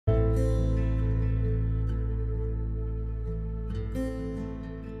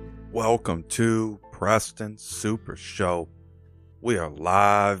Welcome to Preston Super Show. We are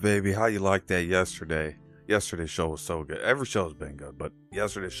live, baby. How you like that yesterday? Yesterday's show was so good. Every show's been good, but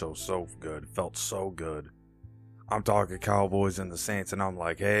yesterday's show was so good. It felt so good. I'm talking Cowboys and the Saints, and I'm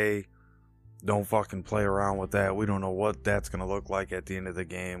like, hey, don't fucking play around with that. We don't know what that's going to look like at the end of the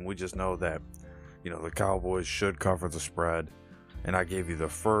game. We just know that, the Cowboys should cover the spread. And I gave you the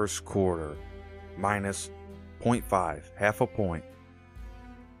first quarter minus 0.5, half a point,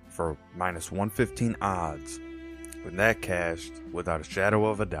 for minus 115 odds. When that cashed without a shadow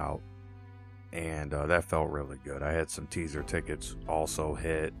of a doubt, and that felt really good. I had some teaser tickets also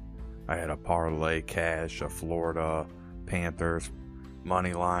hit. I had a parlay cash, a Florida Panthers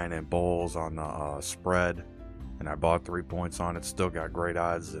money line and Bulls on the spread, and I bought 3 points on it. Still got great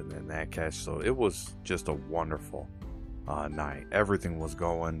odds in that cash, so it was just a wonderful night. Everything was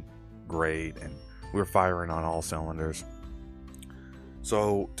going great, and we were firing on all cylinders.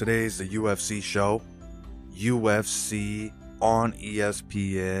 So today's the UFC show. UFC on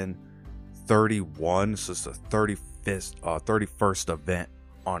ESPN 31. So it's the 31st event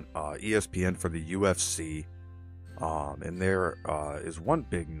on ESPN for the UFC. And there is one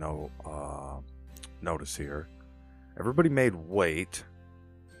big notice here. Everybody made weight,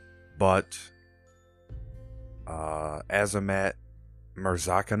 but Azamat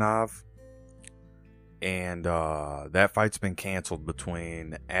Murzakanov, and that fight's been canceled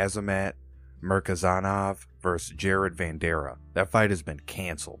between Azamat Murzakanov versus Jared Vanderaa. That fight has been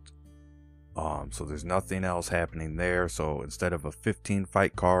canceled. So there's nothing else happening there. So instead of a 15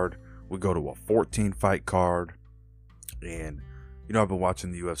 fight card, we go to a 14 fight card. And I've been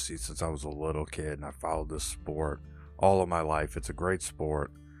watching the UFC since I was a little kid, and I followed this sport all of my life. It's a great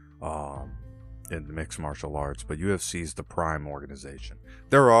sport in the mixed martial arts, but UFC is the prime organization.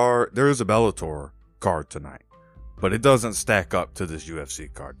 There is a Bellator card tonight, but it doesn't stack up to this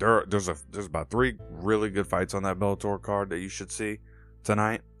UFC card. There's about 3 really good fights on that Bellator card that you should see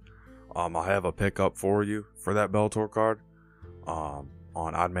tonight. I'll have a pickup for you for that Bellator card on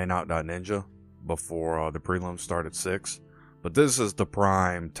oddmanout.ninja before the prelims start at 6. But this is the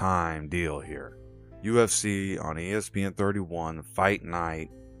prime time deal here. UFC on ESPN 31 fight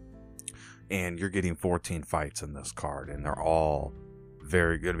night, and you're getting 14 fights in this card, and they're all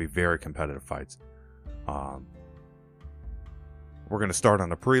going to be very competitive fights. We're going to start on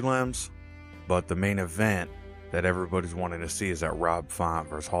the prelims, but the main event that everybody's wanting to see is that Rob Font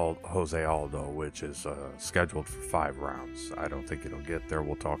versus Jose Aldo, which is scheduled for 5 rounds. I don't think it'll get there.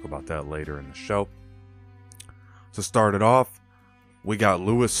 We'll talk about that later in the show. To start it off, we got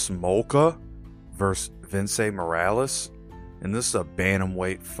Louis Smolka versus Vince Morales, and this is a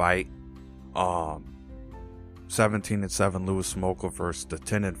bantamweight fight. 17-7 Louis Smolka versus the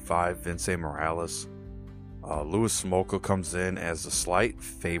 10-5 Vince Morales. Louis Smolka comes in as the slight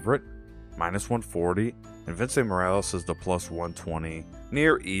favorite, minus 140, and Vince Morales is the plus 120,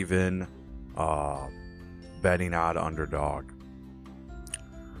 near even betting odd underdog.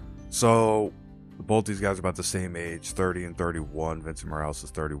 So both these guys are about the same age, 30 and 31. Vince Morales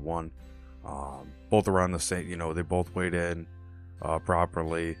is 31. Both around the same, they both weighed in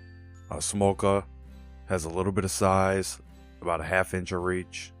properly. Smolka has a little bit of size, about a half inch of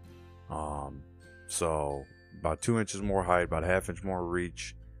reach. So about 2 inches more height, about a half inch more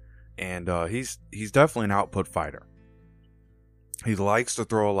reach. And he's definitely an output fighter. He likes to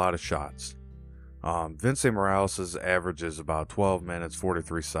throw a lot of shots. Vince Morales' average is about 12 minutes,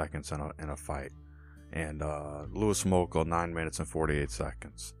 43 seconds in a fight. And Louis Smolka, 9 minutes and 48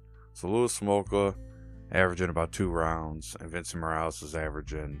 seconds. So Louis Smolka averaging about 2 rounds, and Vince Morales is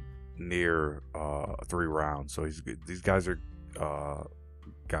averaging near 3 rounds. So these guys are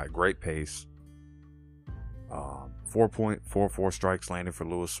got great pace. 4.44 strikes landed for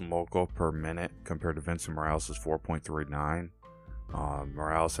Louis Smolka per minute compared to Vince Morales' 4.39.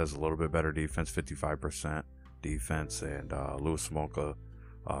 Morales has a little bit better defense, 55% defense, and Louis Smolka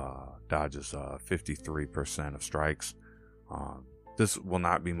dodges 53% of strikes. This will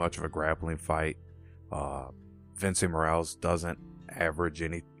not be much of a grappling fight. Vince Morales doesn't average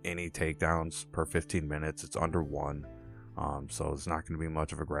any takedowns per 15 minutes. It's under 1. So it's not going to be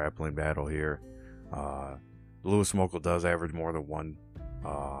much of a grappling battle here. Louis Smolka does average more than 1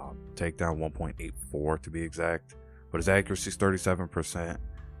 takedown, 1.84 to be exact. But his accuracy is 37%,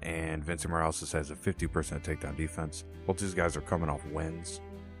 and Vince Morales has a 50% takedown defense. Both these guys are coming off wins.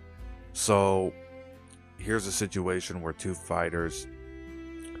 So here's a situation where 2 fighters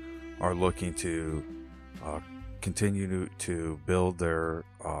are looking to continue to build their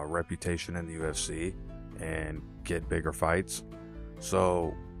reputation in the UFC and get bigger fights.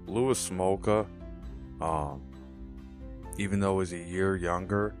 So Louis Smolka, even though he's a year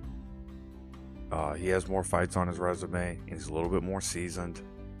younger, He has more fights on his resume, and he's a little bit more seasoned.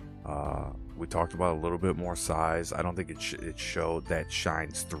 We talked about a little bit more size. I don't think it showed that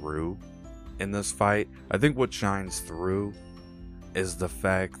shines through in this fight. I think what shines through is the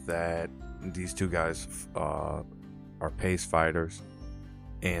fact that these two guys are pace fighters,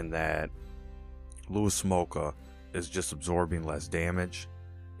 and that Louis Smolka is just absorbing less damage,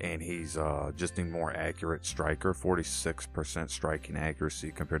 and he's just a more accurate striker. 46% striking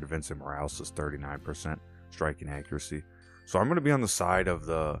accuracy compared to Vincent Morales' 39% striking accuracy. So I'm going to be on the side of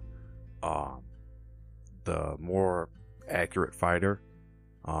the more accurate fighter,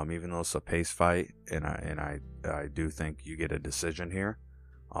 even though it's a pace fight, and I do think you get a decision here.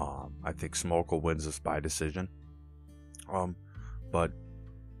 I think Smolka wins this by decision, but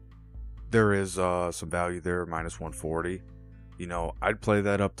there is some value there, minus 140. I'd play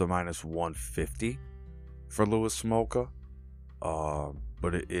that up to minus 150 for Louis Smolka.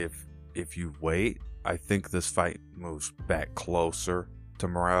 But if you wait, I think this fight moves back closer to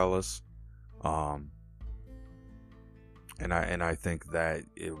Morales. And I think that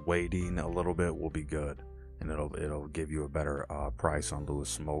waiting a little bit will be good, and it'll give you a better price on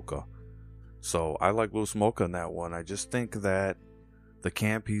Louis Smolka. So I like Louis Smolka in that one. I just think that the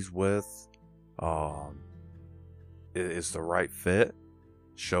camp he's with is the right fit.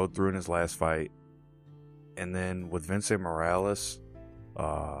 Showed through in his last fight. And then with Vincent Morales,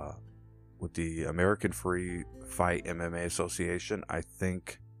 with the American Free Fight MMA Association, I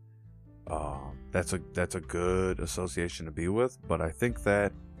think that's a good association to be with. But I think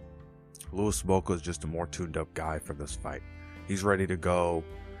that Louis Smolka is just a more tuned up guy for this fight. He's ready to go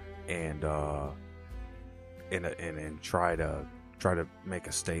and try to make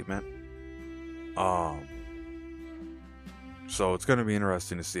a statement. So it's going to be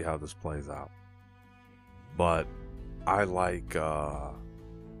interesting to see how this plays out. But I like how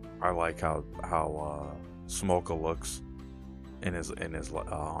Smolka looks in his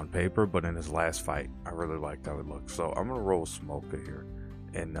on paper, but in his last fight, I really liked how he looked. So I'm gonna roll with Smolka here.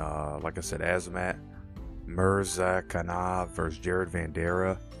 And like I said, Azamat Murzakanov versus Jared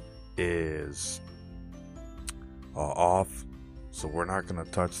Vanderaa is off, so we're not gonna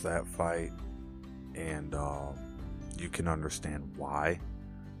touch that fight, and you can understand why.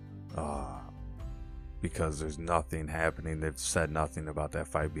 Because there's nothing happening. They've said nothing about that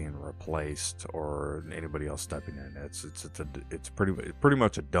fight being replaced or anybody else stepping in. It's pretty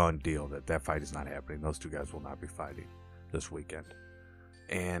much a done deal that fight is not happening. Those two guys will not be fighting this weekend.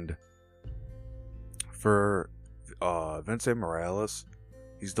 And for Vincent Morales,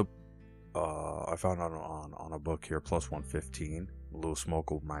 he's the I found on a book here, plus 115. Louis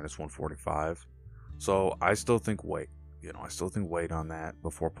Smolka minus 145. So I still think wait on that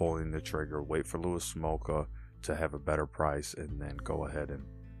before pulling the trigger. Wait for Louis Smolka to have a better price, and then go ahead and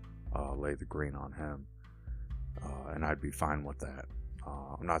lay the green on him. And I'd be fine with that.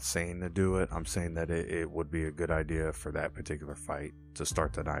 I'm not saying to do it. I'm saying that it would be a good idea for that particular fight to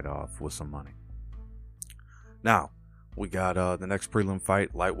start the night off with some money. Now, we got the next prelim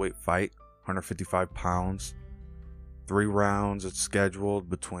fight, lightweight fight, 155 pounds. 3 rounds it's scheduled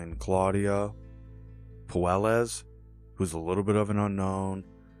between Claudia Puelles, who's a little bit of an unknown,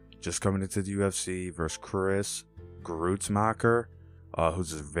 just coming into the UFC, versus Chris Grutzmacher,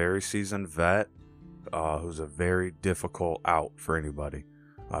 who's a very seasoned vet, who's a very difficult out for anybody.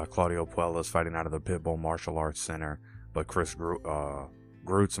 Claudio Puelles fighting out of the Pitbull Martial Arts Center, but Chris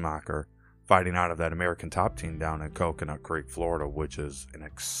Grutzmacher fighting out of that American Top Team down in Coconut Creek, Florida, which is an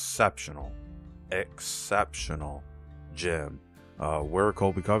exceptional gym, where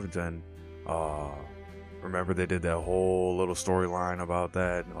Colby Covington, remember they did that whole little storyline about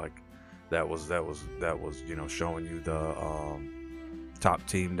that, and like that was showing you the top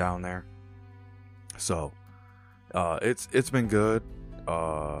team down there. So it's been good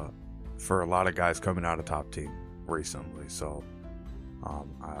for a lot of guys coming out of top team recently. So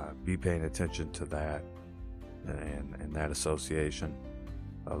be paying attention to that and that association.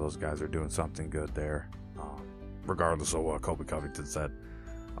 Those guys are doing something good there, regardless of what Colby Covington said.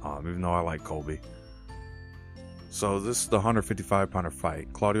 Even though I like Colby. So this is the 155-pounder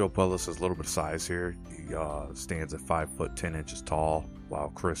fight. Claudio Puelles has a little bit of size here. He stands at 5 foot 10 inches tall, while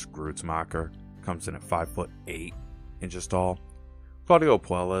Chris Grutzmacher comes in at 5 foot 8 inches tall. Claudio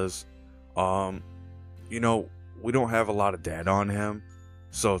Puelles, we don't have a lot of data on him,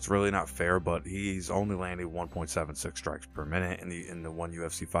 so it's really not fair. But he's only landed 1.76 strikes per minute in the one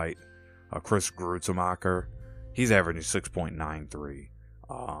UFC fight. Chris Grutzmacher, he's averaging 6.93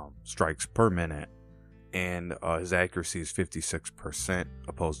 strikes per minute. And his accuracy is 56%,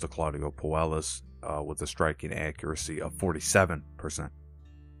 opposed to Claudio Puelles with a striking accuracy of 47%.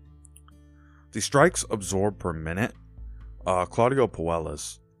 The strikes absorbed per minute, Claudio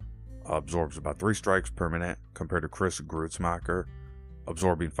Puelles absorbs about 3 strikes per minute compared to Chris Gruetzemacher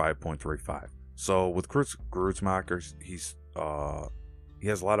absorbing 5.35. So with Chris Gruetzemacher, he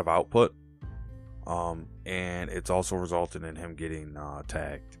has a lot of output, and it's also resulted in him getting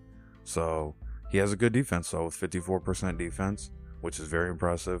tagged. So he has a good defense, though, with 54% defense, which is very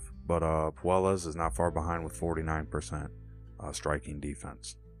impressive. But Puelles is not far behind with 49% striking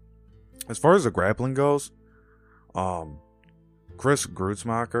defense. As far as the grappling goes, Chris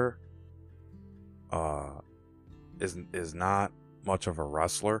Gruetzemacher is not much of a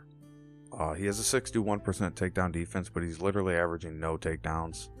wrestler. He has a 61% takedown defense, but he's literally averaging no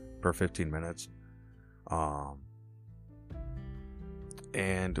takedowns per 15 minutes.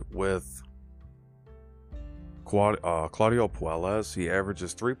 And with Claudio Puelles, he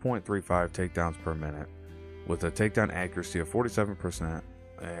averages 3.35 takedowns per minute with a takedown accuracy of 47%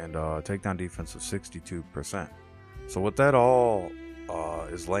 and a takedown defense of 62%. So what that all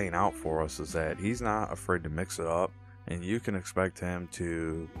is laying out for us is that he's not afraid to mix it up, and you can expect him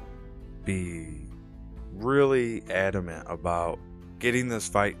to be really adamant about getting this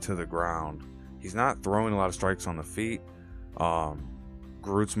fight to the ground. He's not throwing a lot of strikes on the feet.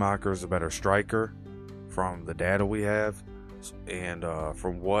 Gruetzemacher is a better striker from the data we have, and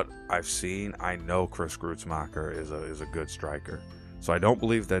from what I've seen, I know Chris Gruetzemacher is a good striker. So I don't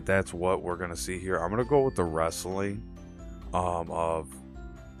believe that that's what we're going to see here. I'm going to go with the wrestling of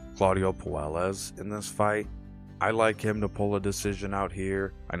Claudio Puelles in this fight. I like him to pull a decision out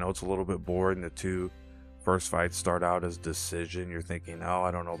here. I know it's a little bit boring. The 2 first fights start out as decision. You're thinking, oh,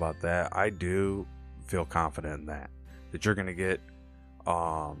 I don't know about that. I do feel confident in that you're going to get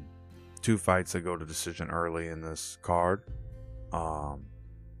 2 fights that go to decision early in this card.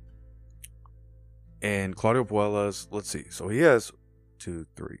 And Claudio Puelles, let's see. So he has 2,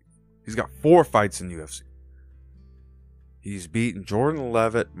 3. He's got 4 fights in UFC. He's beaten Jordan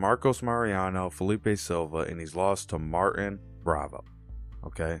Levitt, Marcos Mariano, Felipe Silva, and he's lost to Martin Bravo.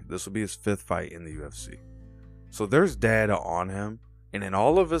 Okay, this will be his 5th fight in the UFC. So there's data on him, and in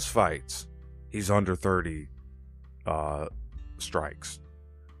all of his fights, he's under 30 strikes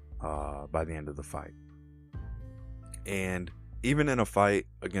by the end of the fight. And even in a fight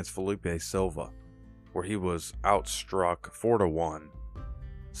against Felipe Silva, where he was outstruck 4-1,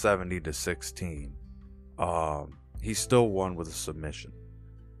 70-16, he still won with a submission.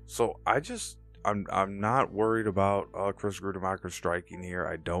 So I'm not worried about Chris Gruetzemacher striking here.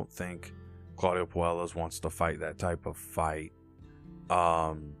 I don't think Claudio Puelles wants to fight that type of fight.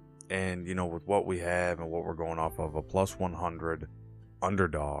 And with what we have and what we're going off of, a plus 100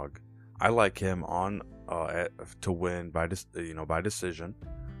 underdog, I like him on to win by decision.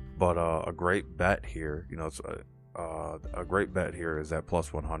 But a great bet here, it's a great bet here is at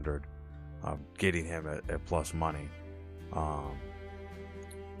plus 100. Getting him at plus money.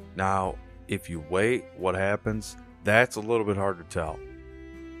 Now, if you wait, what happens? That's a little bit hard to tell.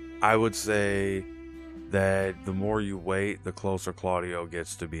 I would say that the more you wait, the closer Claudio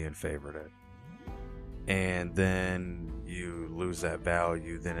gets to being favored. And then you lose that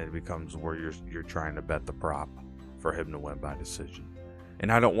value. Then it becomes where you're trying to bet the prop for him to win by decision.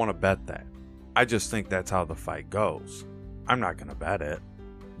 And I don't want to bet that. I just think that's how the fight goes. I'm not going to bet it.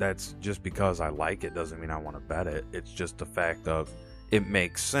 That's just because I like it doesn't mean I want to bet it. It's just the fact of it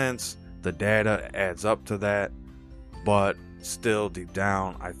makes sense. The data adds up to that. But still, deep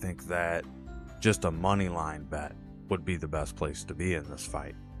down, I think that just a money line bet would be the best place to be in this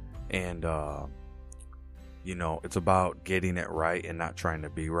fight. And, it's about getting it right and not trying to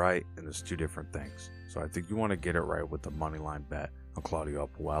be right. And there's 2 different things. So I think you want to get it right with the money line bet on Claudio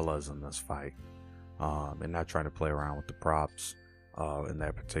Puelles in this fight. And not trying to play around with the props in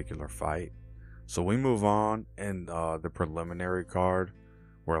that particular fight. So we move on in the preliminary card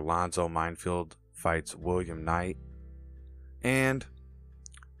where Alonzo Minefield fights William Knight. And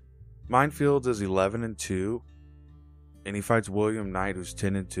Minefield is 11-2, and he fights William Knight, who's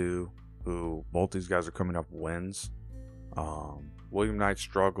 10-2, who both these guys are coming up wins. William Knight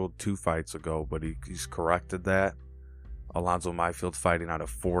struggled 2 fights ago, but he's corrected that. Alonzo Minefield fighting out of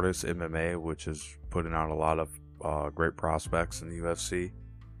Fortis MMA, which is putting out a lot of great prospects in the UFC.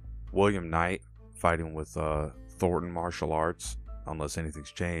 William Knight fighting with Thornton Martial Arts, unless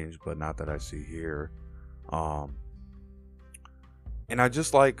anything's changed, but not that I see here. And I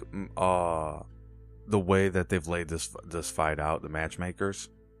just like the way that they've laid this fight out, the matchmakers.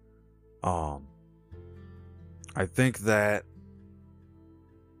 I think that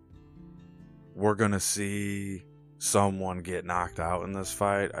we're gonna see someone get knocked out in this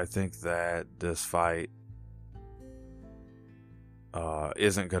fight. I think that this fight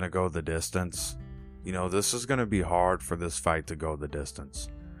isn't going to go the distance. This is going to be hard for this fight to go the distance.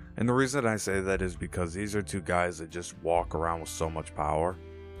 And the reason I say that is because these are two guys that just walk around with so much power.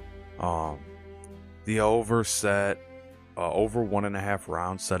 The over 1.5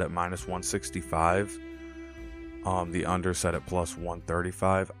 rounds set at -165. The under set at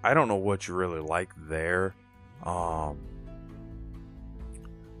 +135. I don't know what you really like there.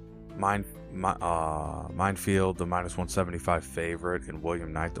 Minefield, the -175 favorite, and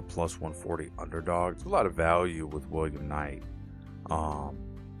William Knight, the +140 underdog. There's a lot of value with William Knight.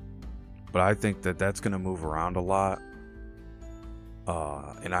 But I think that that's going to move around a lot.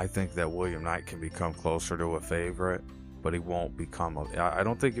 And I think that William Knight can become closer to a favorite, but he won't become I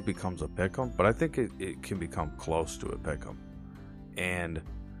don't think it becomes a pick'em, but I think it can become close to a pick'em. And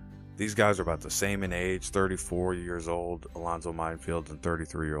these guys are about the same in age, 34 years old, Alonzo Minefield, and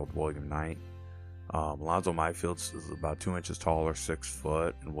 33-year-old William Knight. Alonzo Minefield is about 2 inches taller, 6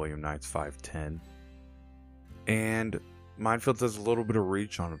 foot, and William Knight's 5'10". And Minefield has a little bit of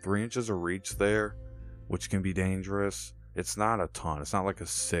reach on him, 3 inches of reach there, which can be dangerous. It's not a ton. It's not like a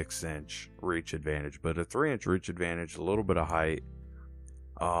 6-inch reach advantage, but a 3-inch reach advantage, a little bit of height,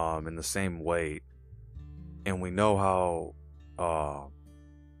 and the same weight. And we know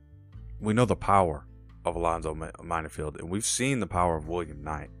we know the power of Alonzo Minefield, and we've seen the power of William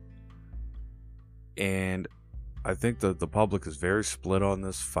Knight. And I think that the public is very split on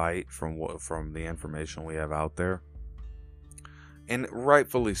this fight from the information we have out there. And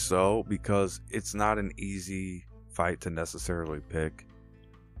rightfully so, because it's not an easy fight to necessarily pick.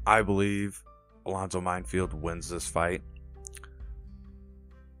 I believe Alonzo Minefield wins this fight.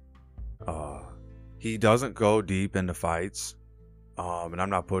 He doesn't go deep into fights. And I'm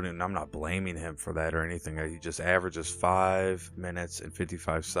not blaming him for that or anything. He just averages 5 minutes and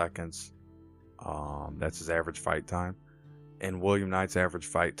 55 seconds. That's his average fight time. And William Knight's average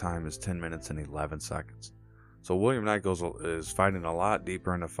fight time is 10 minutes and 11 seconds. So William Knight is fighting a lot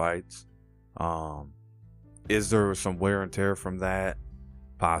deeper into fights. Is there some wear and tear from that?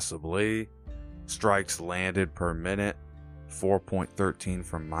 Possibly. Strikes landed per minute, 4.13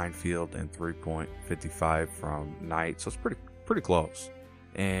 from Minefield and 3.55 from Knight. So it's pretty close.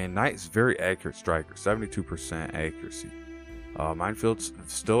 And Knight's very accurate striker, 72% accuracy. Minefield's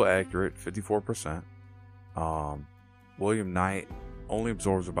still accurate, 54%. William Knight only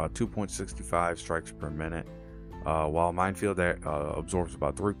absorbs about 2.65 strikes per minute, while Minefield absorbs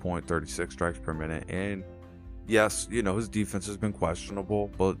about 3.36 strikes per minute. And yes, his defense has been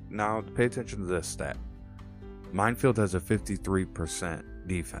questionable, but now pay attention to this stat. Minefield has a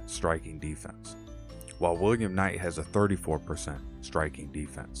 53% striking defense, while William Knight has a 34% striking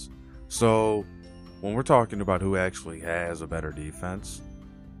defense. So when we're talking about who actually has a better defense,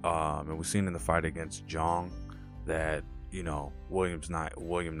 and we've seen in the fight against Jong that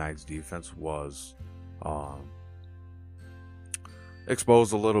William Knight's defense was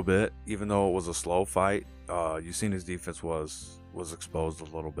exposed a little bit, even though it was a slow fight. You've seen his defense was exposed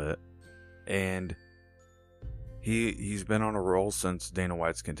a little bit, and he's been on a roll since Dana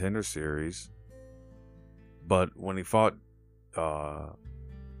White's Contender Series. But when he fought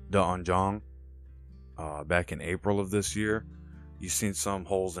Daeun Jong back in April of this year, you've seen some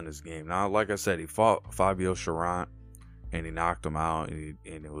holes in his game. Now, like I said, he fought Fabio Charant and he knocked him out, and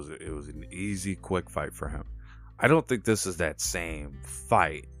it was an easy, quick fight for him. I don't think this is that same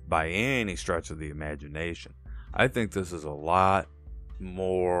fight by any stretch of the imagination. I think this is a lot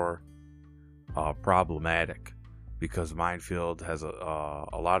more problematic because Minefield has a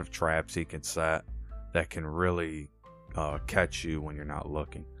lot of traps he can set that can really catch you when you're not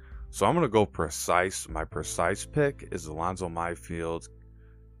looking. So I'm going to go precise. My precise pick is Alonzo Minefield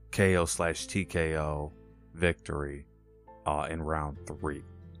KO/TKO victory in round 3.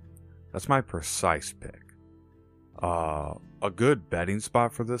 That's my precise pick. A good betting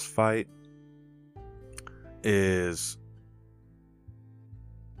spot for this fight is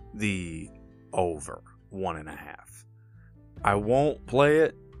the over 1.5. I won't play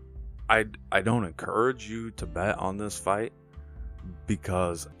it. I don't encourage you to bet on this fight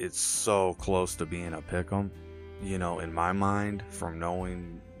because it's so close to being a pick'em. In my mind, from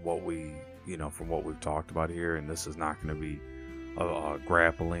knowing what from what we've talked about here, and this is not going to be a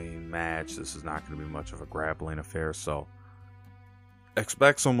grappling match. This is not going to be much of a grappling affair. So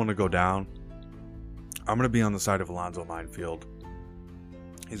expect someone to go down. I'm going to be on the side of Alonzo Minefield.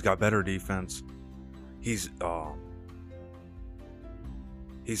 He's got better defense. He's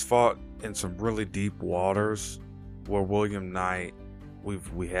fought in some really deep waters where William Knight,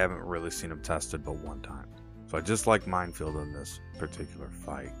 we haven't really seen him tested but one time. So I just like Minefield in this particular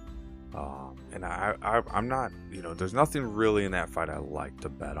fight. And I'm not, there's nothing really in that fight I like to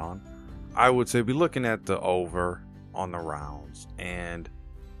bet on. I would say be looking at the over on the rounds and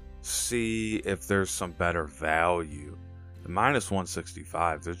see if there's some better value. The minus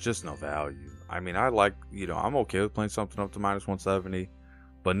 165, there's just no value. I mean, I like, I'm okay with playing something up to minus 170,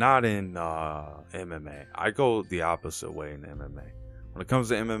 but not in MMA. I go the opposite way in MMA. When it comes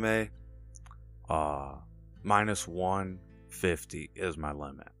to MMA, minus 150 is my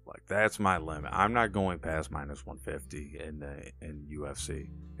limit. Like, that's my limit. I'm not going past minus 150 in UFC.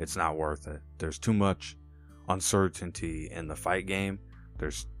 It's not worth it. There's too much uncertainty in the fight game.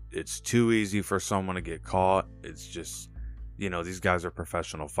 It's too easy for someone to get caught. It's just, these guys are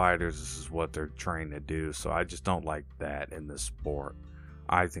professional fighters. This is what they're trained to do. So I just don't like that in this sport.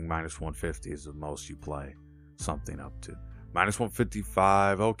 I think minus 150 is the most you play something up to. Minus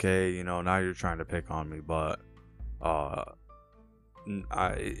 155, okay, now you're trying to pick on me, but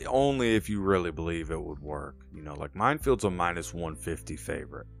only if you really believe it would work. Like Minefield's a minus 150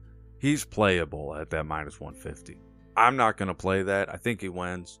 favorite. He's playable at that minus 150. I'm not going to play that. I think he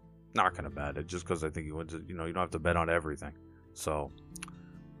wins. Not going to bet it just because I think he wins. You don't have to bet on everything. So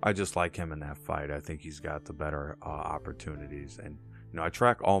I just like him in that fight. I think he's got the better opportunities. And, I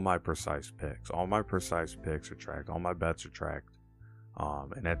track all my precise picks. All my precise picks are tracked. All my bets are tracked.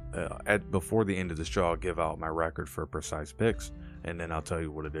 And at before the end of the show, I'll give out my record for precise picks. And then I'll tell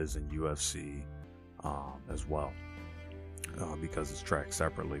you what it is in UFC as well. Because it's tracked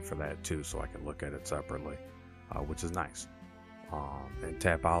separately for that too. So I can look at it separately. Which is nice. And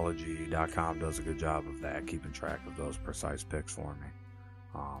Tapology.com does a good job of that, keeping track of those precise picks for me.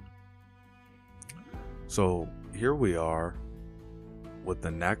 So here we are with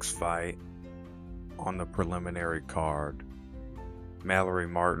the next fight on the preliminary card. Mallory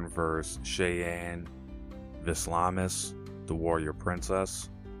Martin versus Cheyenne Vislamis, the Warrior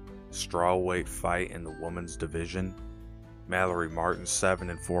Princess. Strawweight fight in the women's division. Mallory Martin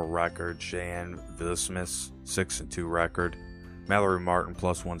 7-4 record. Cheyenne Vislamis 6-2 record. Mallory Martin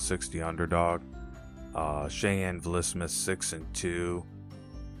plus 160 underdog. Cheyenne Vislamis 6-2,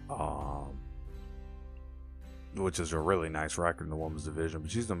 which is a really nice record in the women's division. But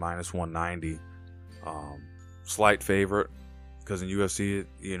she's the minus 190. Slight favorite because in UFC,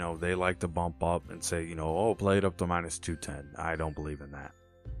 they like to bump up and say, play it up to minus 210. I don't believe in that.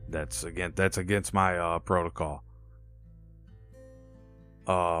 That's against my protocol.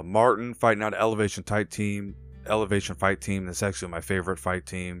 Martin fighting out Elevation Fight Team. That's actually my favorite fight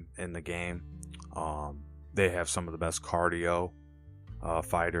team in the game. They have some of the best cardio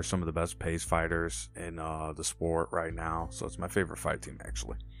fighters, some of the best pace fighters in the sport right now. So it's my favorite fight team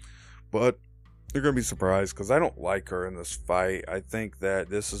actually. But you're gonna be surprised because I don't like her in this fight. I think that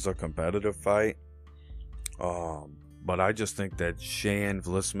this is a competitive fight. But I just think that Cheyenne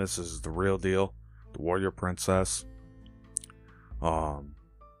Vislamis is the real deal, the Warrior Princess.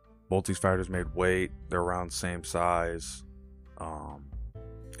 Both these fighters made weight. They're around the same size.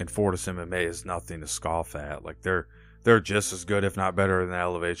 And Fortis MMA is nothing to scoff at. Like they're just as good, if not better, than the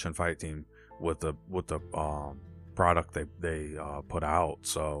Elevation Fight Team with the product they put out.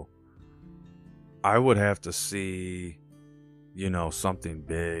 So I would have to see, something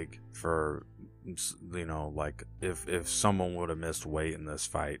big for, like if someone would have missed weight in this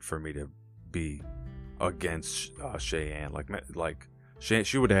fight for me to be against Cheyenne. Like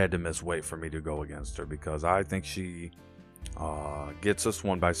she would have had to miss weight for me to go against her, because I think she gets this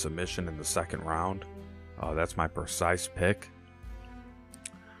one by submission in the second round. That's my precise pick.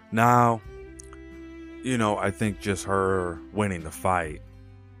 Now, I think just her winning the fight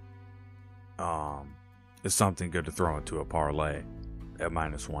is something good to throw into a parlay at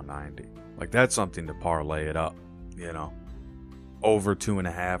minus 190. Like, that's something to parlay it up, Over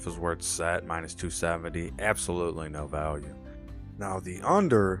 2.5 is where it's set, minus 270. Absolutely no value. Now, the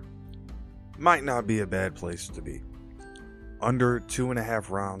under might not be a bad place to be. Under 2.5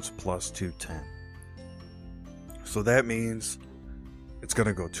 rounds plus 210. So that means it's going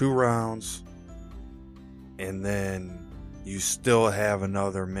to go 2 rounds, and then you still have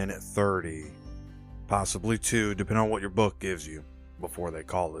another minute 30, possibly 2, depending on what your book gives you, before they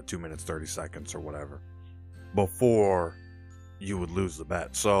call it 2 minutes 30 seconds or whatever, before you would lose the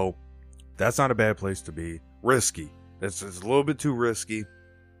bet. So that's not a bad place to be. Risky. It's a little bit too risky,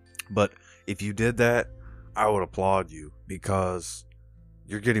 but if you did that, I would applaud you, because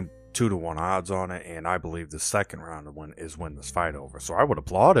you're getting 2-1 odds on it, and I believe the second round is when this fight over. So I would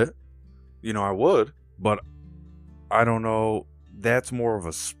applaud it. I would, but I don't know. That's more of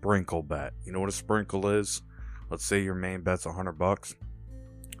a sprinkle bet. You know what a sprinkle is? Let's say your main bet's $100.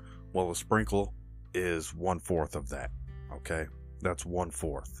 Well, a sprinkle is 1/4 of that. Okay, that's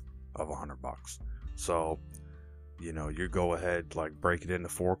 1/4. of $100. So, you go ahead, like break it into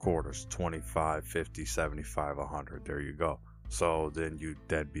 4 quarters, 25, 50, 75, 100. There you go. So then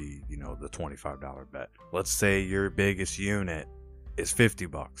that'd be, the $25 bet. Let's say your biggest unit is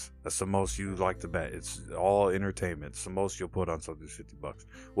 $50. That's the most you like to bet. It's all entertainment. It's the most you'll put on something is $50.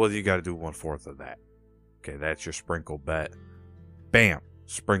 Well, you got to do 1/4 of that. Okay, that's your sprinkle bet. Bam!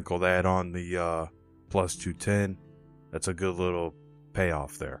 Sprinkle that on the plus 210. That's a good little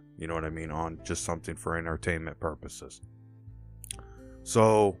payoff there. You know what I mean? On just something for entertainment purposes.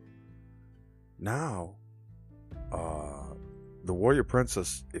 So now, the Warrior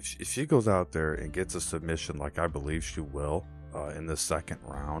Princess, if she goes out there and gets a submission like I believe she will in the second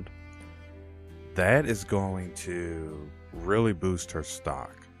round, that is going to really boost her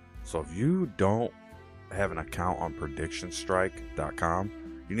stock. So if you don't have an account on PredictionStrike.com,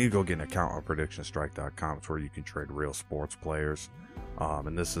 you need to go get an account on PredictionStrike.com. It's where you can trade real sports players.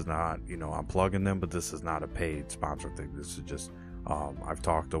 And this is not, I'm plugging them, but this is not a paid sponsor thing. This is just, I've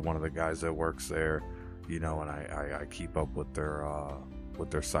talked to one of the guys that works there, and I keep up with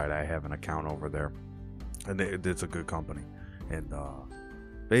their site. I have an account over there, and it's a good company. And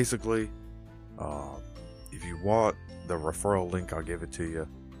basically, if you want the referral link, I'll give it to you.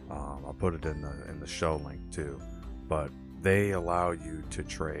 I'll put it in the show link too. But they allow you to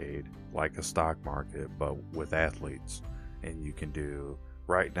trade like a stock market, but with athletes. And you can do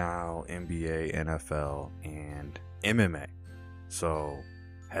right now NBA, NFL, and MMA. So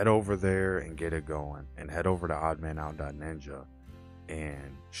head over there and get it going. And head over to oddmanout.ninja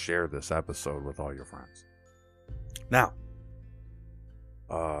and share this episode with all your friends. Now,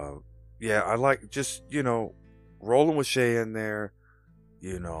 I like just, rolling with Shay in there.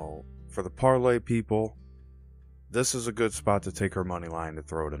 For the parlay people, this is a good spot to take her money line to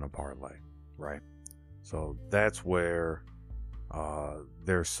throw it in a parlay, right? So that's where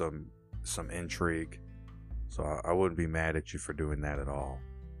there's some intrigue. So I wouldn't be mad at you for doing that at all.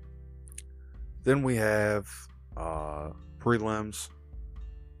 Then we have prelims,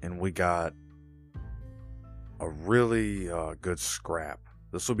 and we got a really good scrap.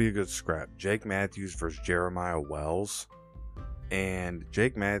 This will be a good scrap. Jake Matthews versus Jeremiah Wells. And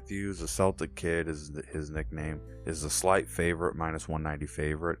Jake Matthews, a Celtic kid is his nickname, is the slight favorite, minus 190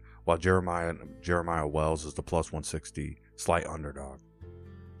 favorite, while Jeremiah Wells is the plus 160 slight underdog.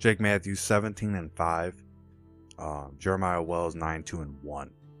 Jake Matthews 17-5, Jeremiah Wells 9-2-1.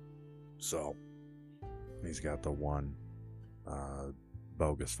 So he's got the one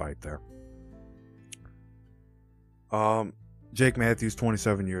bogus fight there. Jake Matthews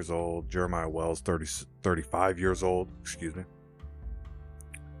 27 years old, Jeremiah Wells 35 years old. Excuse me.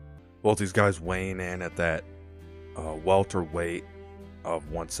 Both these guys weighing in at that welterweight of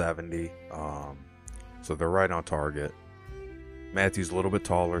 170. So they're right on target. Matthews a little bit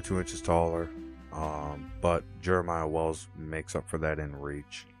taller, 2 inches taller. But Jeremiah Wells makes up for that in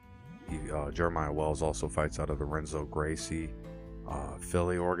reach. Jeremiah Wells also fights out of the Renzo Gracie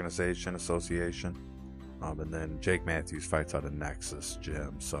Philly Association. And then Jake Matthews fights out of Nexus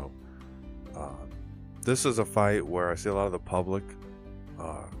Gym. So this is a fight where I see a lot of the public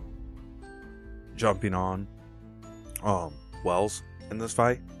jumping on Wells in this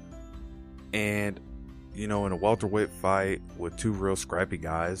fight. And, in a welterweight fight with two real scrappy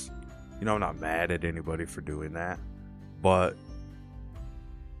guys, I'm not mad at anybody for doing that. But,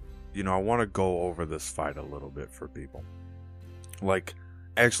 I want to go over this fight a little bit for people. Like,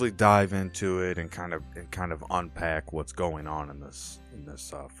 actually dive into it and kind of unpack what's going on in this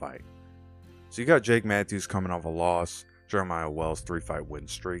fight. So you got Jake Matthews coming off a loss, Jeremiah Wells 3-fight win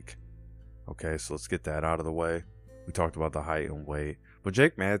streak. Okay, so let's get that out of the way. We talked about the height and weight, but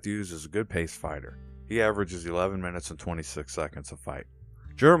Jake Matthews is a good pace fighter. He averages 11 minutes and 26 seconds a fight.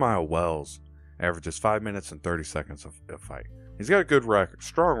 Jeremiah Wells averages 5 minutes and 30 seconds a fight. He's got a good record,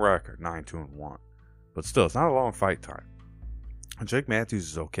 strong record, 9-2-1, but still, it's not a long fight time. And Jake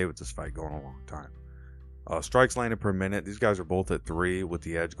Matthews is okay with this fight going a long time. Strikes landed per minute. These guys are both at 3, with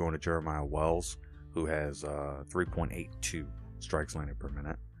the edge going to Jeremiah Wells, who has 3.82 strikes landed per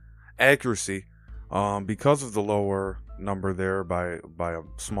minute. Accuracy, because of the lower number there by a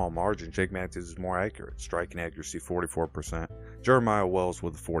small margin, Jake Matthews is more accurate. Striking accuracy 44%. Jeremiah Wells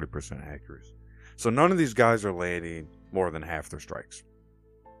with 40% accuracy. So none of these guys are landing more than half their strikes.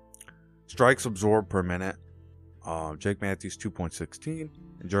 Strikes absorbed per minute. Jake Matthews 2.16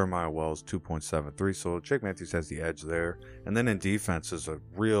 and Jeremiah Wells 2.73. So Jake Matthews has the edge there. And then in defense is a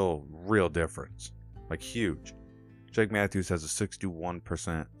real difference, like huge. Jake Matthews has a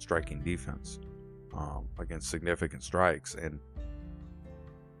 61% striking defense against significant strikes, and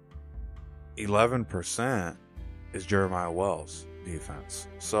 11% is Jeremiah Wells. defense.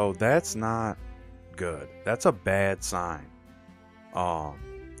 So that's not good. That's a bad sign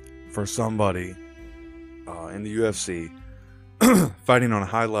for somebody in the UFC fighting on a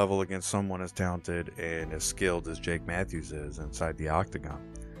high level against someone as talented and as skilled as Jake Matthews is inside the octagon.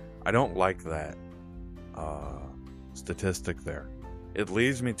 I don't like that statistic there. It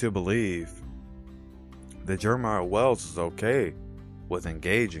leads me to believe that Jeremiah Wells is okay with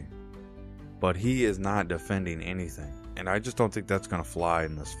engaging, but he is not defending anything, and I just don't think that's going to fly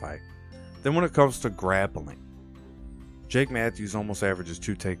in this fight. Then when it comes to grappling, Jake Matthews almost averages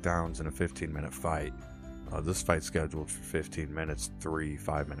 2 takedowns in a 15-minute fight. This fight's scheduled for 15 minutes, 3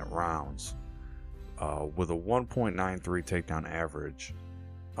 5-minute rounds. With a 1.93 takedown average,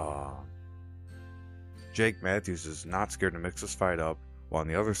 Jake Matthews is not scared to mix this fight up, while on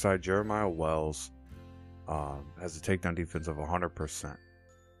the other side, Jeremiah Wells has a takedown defense of 100%.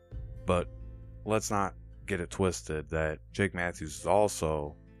 But let's not get it twisted that Jake Matthews is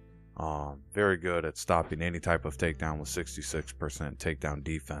also very good at stopping any type of takedown with 66% takedown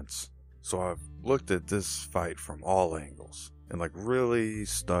defense. So I've looked at this fight from all angles and like really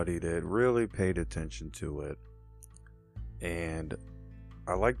studied it, really paid attention to it. And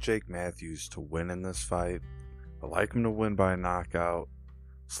I like Jake Matthews to win in this fight. I like him to win by a knockout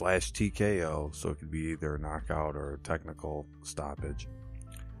 / TKO, so it could be either a knockout or a technical stoppage.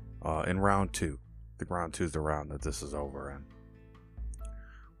 In round 2. The round 2 is the round that this is over in.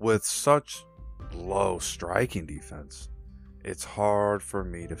 With such low striking defense, it's hard for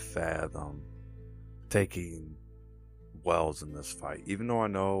me to fathom taking Wells in this fight. Even though I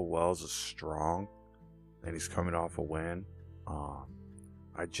know Wells is strong and he's coming off a win,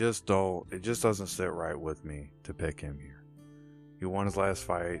 it just doesn't sit right with me to pick him here. He won his last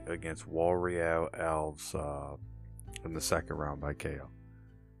fight against Warrior Alves in the second round by KO.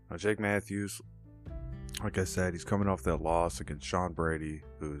 Now Jake Matthews, like I said, he's coming off that loss against Sean Brady,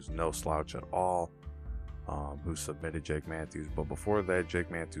 who's no slouch at all, who submitted Jake Matthews. But before that, Jake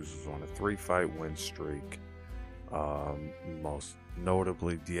Matthews was on a 3-fight win streak. Most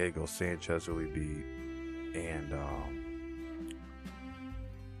notably Diego Sanchez, who he beat. And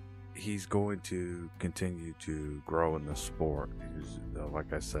he's going to continue to grow in the sport.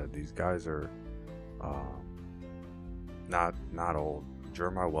 Like I said, these guys are not old.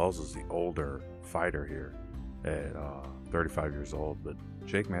 Jeremiah Wells is the older fighter here at 35 years old, but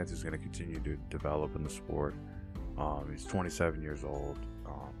Jake Matthews is going to continue to develop in the sport. He's 27 years old,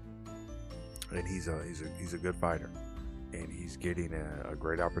 and he's a good fighter, and he's getting a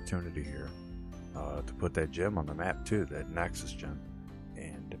great opportunity here to put that gym on the map too, that Nexus gym.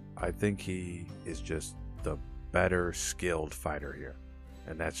 And I think he is just the better skilled fighter here,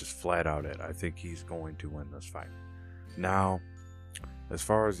 and that's just flat out it. I think he's going to win this fight. Now, as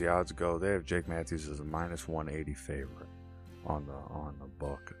far as the odds go, they have Jake Matthews as a -180 favorite on the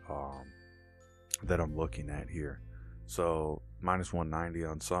book that I'm looking at here. So -190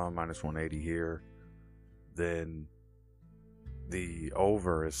 on some, -180 here. Then the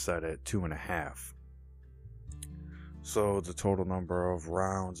over is set at 2.5. So the total number of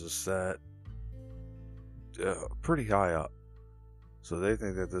rounds is set pretty high up. So they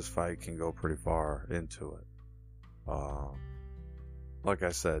think that this fight can go pretty far into it. Like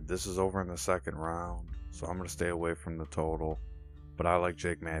I said, this is over in the second round, so I'm going to stay away from the total. But I like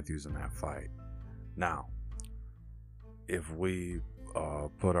Jake Matthews in that fight. Now, if we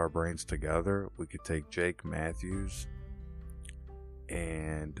put our brains together, we could take Jake Matthews,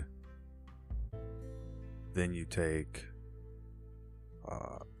 and then you take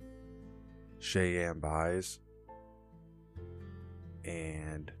Cheyenne Buys,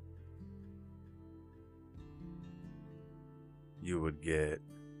 and you would get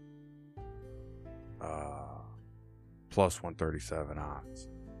plus 137 odds.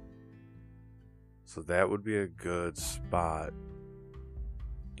 So that would be a good spot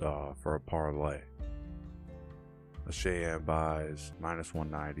for a parlay. A Cheyenne Buys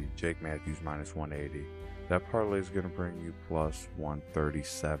 -190, Jake Matthews -180. That parlay is going to bring you plus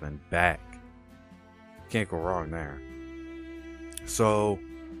 137 back. Can't go wrong there. So,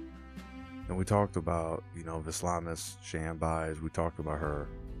 and we talked about, Vislamis, Cheyenne Buys. We talked about her,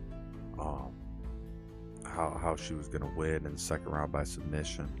 how she was going to win in the second round by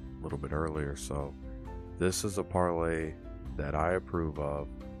submission a little bit earlier. So this is a parlay that I approve of,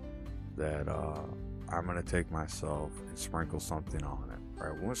 that I'm going to take myself and sprinkle something on it.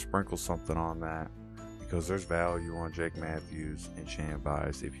 Right, we're going to sprinkle something on that because there's value on Jake Matthews and Cheyenne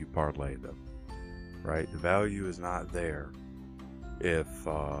Buys if you parlay them. Right, the value is not there if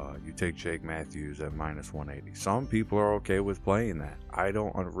you take Jake Matthews at -180. Some people are okay with playing that. I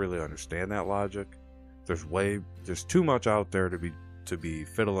don't really understand that logic, There's too much out there to be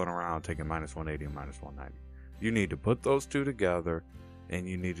fiddling around taking -180 and -190. You need to put those two together, and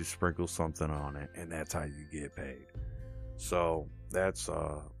you need to sprinkle something on it, and that's how you get paid. So that's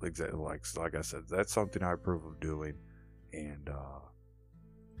exactly like I said, that's something I approve of doing, and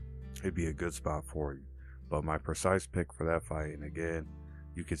it'd be a good spot for you. But my precise pick for that fight, and again,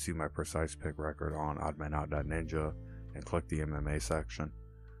 you can see my precise pick record on oddmanout.ninja and click the MMA section,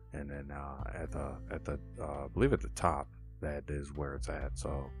 and then at the I believe at the top, that is where it's at.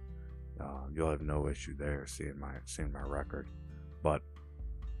 So you'll have no issue there seeing my record.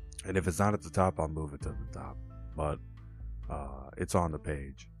 And if it's not at the top, I'll move it to the top. But it's on the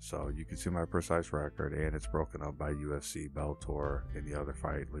page, so you can see my precise record, and it's broken up by UFC, Bellator, and the other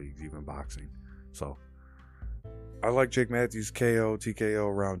fight leagues, even boxing. So I like Jake Matthews TKO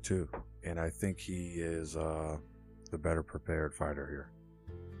round 2, and I think he is the better prepared fighter here.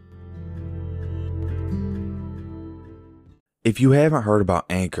 If you haven't heard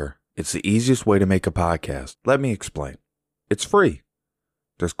about Anchor, it's the easiest way to make a podcast. Let me explain. It's free.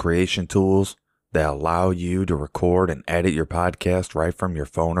 There's creation tools that allow you to record and edit your podcast right from your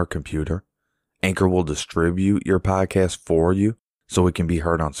phone or computer. Anchor will distribute your podcast for you so it can be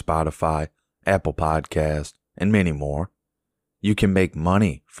heard on Spotify, Apple Podcasts, and many more. You can make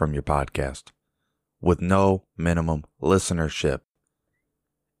money from your podcast with no minimum listenership.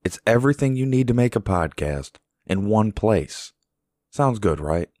 It's everything you need to make a podcast in one place. Sounds good,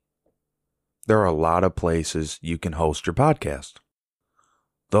 right? There are a lot of places you can host your podcast.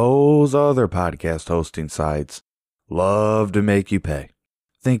 Those other podcast hosting sites love to make you pay,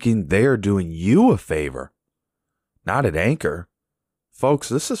 thinking they're doing you a favor. Not at Anchor. Folks,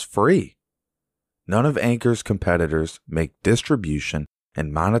 this is free. None of Anchor's competitors make distribution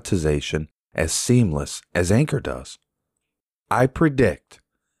and monetization as seamless as Anchor does. I predict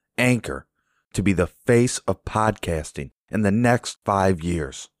Anchor to be the face of podcasting in the next 5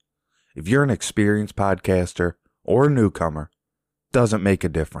 years. If you're an experienced podcaster or a newcomer, doesn't make a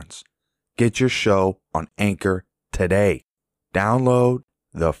difference. Get your show on Anchor today. Download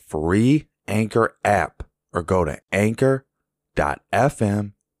the free Anchor app or go to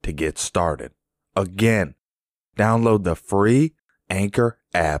anchor.fm to get started. Again, download the free Anchor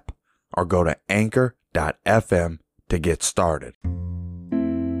app or go to anchor.fm to get started.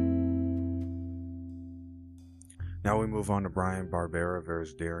 Now we move on to Brian Barbera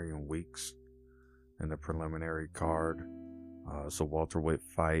versus Darian Weeks in the preliminary card. It's a welterweight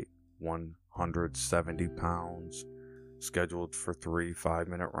fight, 170 pounds, scheduled for 3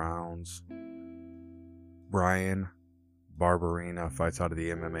 5-minute rounds. Brian Barberena fights out of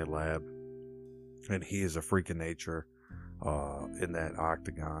the MMA lab, and he is a freak of nature in that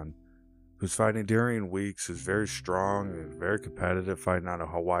octagon. Who's fighting Darian Weeks, who's very strong and very competitive, fighting out of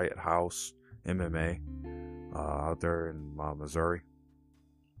Hawaii House MMA out there in Missouri.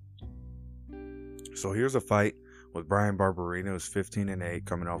 So here's a fight with Brian Barberena, who's 15-8,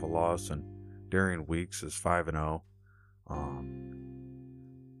 coming off a loss, and Darian Weeks is 5-0.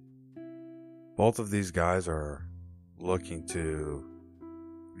 Both of these guys are looking to,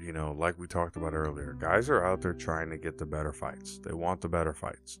 like we talked about earlier, guys are out there trying to get the better fights. They want the better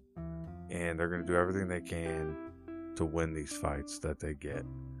fights, and they're going to do everything they can to win these fights that they get.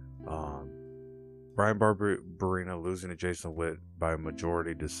 Brian Barberena losing to Jason Witt by a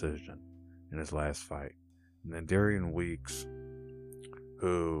majority decision in his last fight. And then Darian Weeks,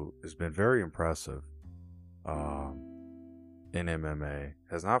 who has been very impressive in MMA,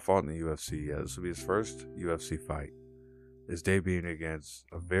 has not fought in the UFC yet. This will be his first UFC fight. Is debuting against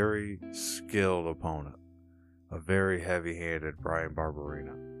a very skilled opponent, a very heavy-handed Brian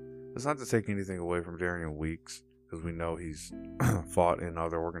Barberena. That's not to take anything away from Darian Weeks, because we know he's fought in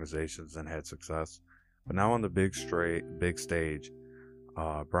other organizations and had success. But now on the big stage,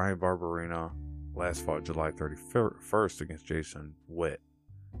 Brian Barberena last fought July 31st against Jason Witt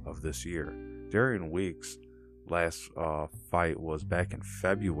of this year. Darian Weeks' last fight was back in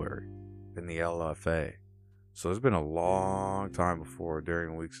February in the LFA. So it's been a long time before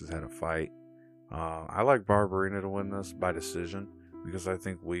Darian Weeks has had a fight. I like Barberena to win this by decision because I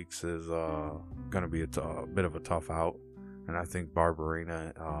think Weeks is going to be a bit of a tough out. And I think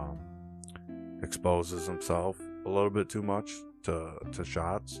Barberena exposes himself a little bit too much to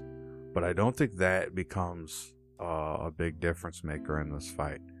shots. But I don't think that becomes a big difference maker in this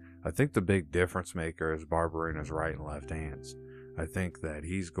fight. I think the big difference maker is Barberena's right and left hands. I think that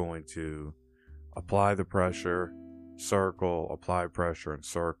he's going to apply the pressure, circle, apply pressure, and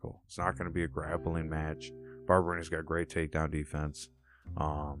circle. It's not going to be a grappling match. Barberena's got great takedown defense.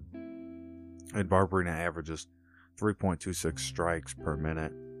 And Barberena averages 3.26 strikes per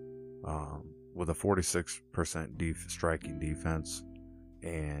minute. with a 46% striking defense,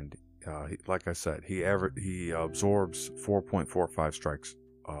 and like I said, he absorbs 4.45 strikes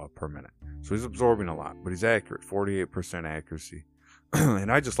per minute. So he's absorbing a lot, but he's accurate, 48% accuracy.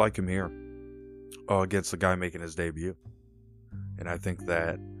 And I just like him here against the guy making his debut. And I think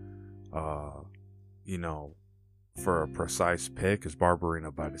that, for a precise pick is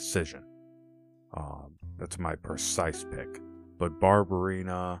Barberena by decision. That's my precise pick. But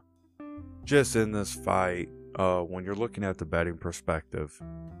Barberena, just in this fight, when you're looking at the betting perspective,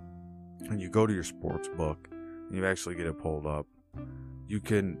 and you go to your sports book, and you actually get it pulled up, you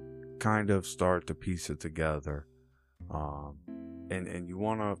can kind of start to piece it together. And you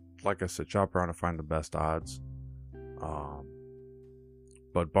want to, like I said, shop around and find the best odds.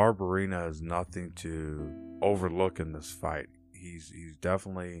 But Barberena is nothing to overlook in this fight. He's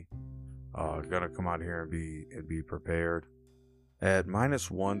definitely gonna come out here and be prepared. At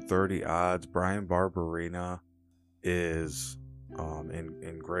minus 130 odds, Brian Barberena is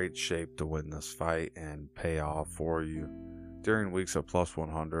in great shape to win this fight and pay off for you. During weeks at plus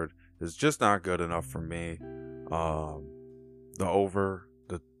 100 is just not good enough for me. The over,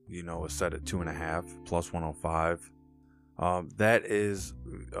 is set at 2.5 plus 105. That is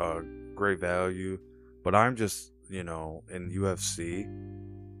great value, but I'm just, in UFC,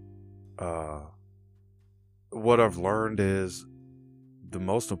 what I've learned is the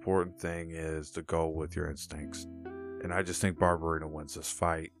most important thing is to go with your instincts. And I just think Barberena wins this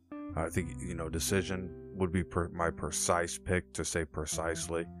fight. I think, decision would be my precise pick, to say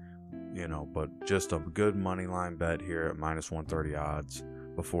precisely, but just a good money line bet here at minus 130 odds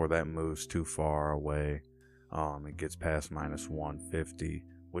before that moves too far away. It gets past minus 150,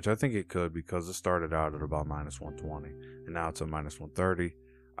 which I think it could, because it started out at about minus 120 and now it's at minus 130.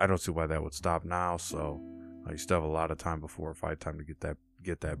 I don't see why that would stop now, so you still have a lot of time before fight time to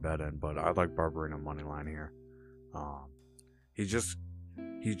get that bet in. But I like Barberena money line here. He's just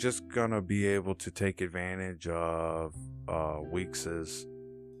gonna be able to take advantage of Weeks's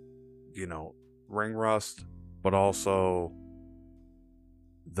ring rust, but also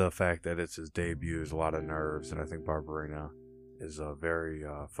the fact that it's his debut is a lot of nerves, and I think Barberena is very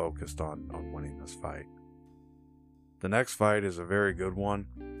focused on winning this fight. The next fight is a very good one,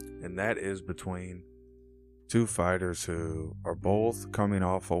 and that is between two fighters who are both coming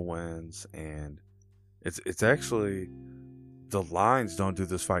off of wins, and it's actually, the lines don't do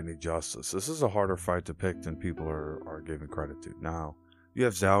this fight any justice. This is a harder fight to pick than people are giving credit to. Now, you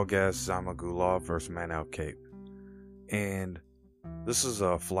have Zhalgas Zhumagulov versus Manel Kape, and this is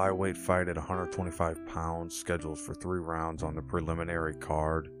a flyweight fight at 125 pounds, scheduled for 3 rounds on the preliminary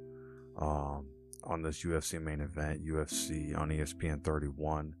card on this UFC main event, UFC on ESPN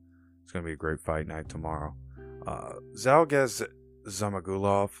 31. It's going to be a great fight night tomorrow. Zhalgas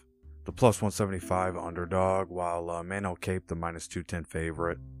Zhumagulov, the plus 175 underdog, while Manel Kape, the minus 210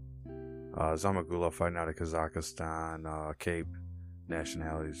 favorite. Zhumagulov fighting out of Kazakhstan. Kape,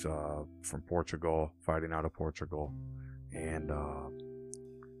 nationalities from Portugal, fighting out of Portugal. And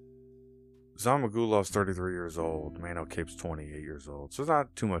Zhumugulov's 33 years old. Manel Kape's 28 years old. So it's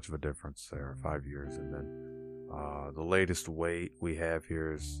not too much of a difference there, 5 years. And then the latest weight we have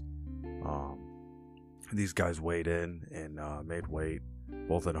here is these guys weighed in and made weight,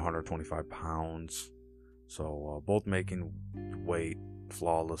 both at 125 pounds. So both making weight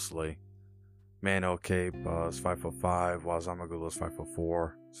flawlessly. Manel Kape is 5'5", while Zhumugulov's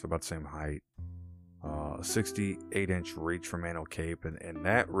 5'4". So about the same height. 68-inch reach for Manel Kape, and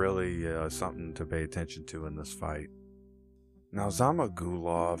that really is something to pay attention to in this fight. Now,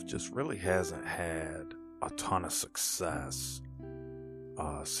 Zhumagulov just really hasn't had a ton of success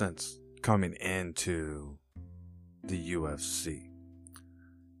since coming into the UFC.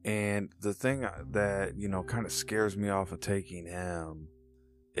 And the thing that, kind of scares me off of taking him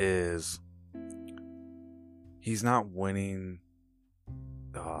is he's not winning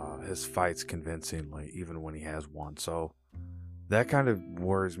his fights convincingly, even when he has won. So that kind of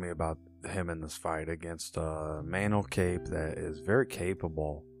worries me about him in this fight against Manel Kape, that is very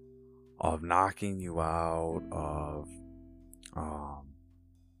capable of knocking you out, of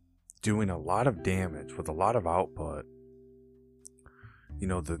doing a lot of damage with a lot of output.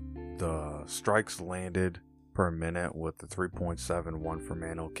 The strikes landed per minute with the 3.71 for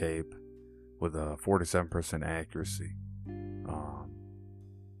Manel Kape, with a 47% accuracy.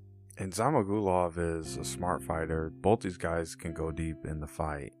 And Zhumagulov is a smart fighter. Both these guys can go deep in the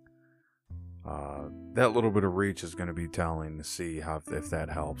fight. That little bit of reach is going to be telling to see if that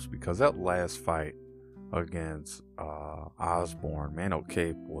helps, because that last fight against Osborne, Manel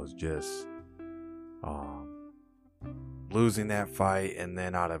Kape was just losing that fight and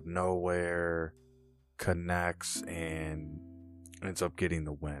then out of nowhere connects and ends up getting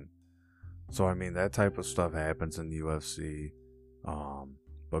the win. So, I mean, that type of stuff happens in the UFC.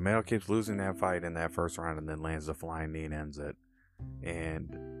 But Mano keeps losing that fight in that first round and then lands the flying knee and ends it.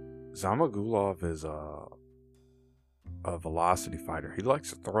 And Zamagulov is a velocity fighter. He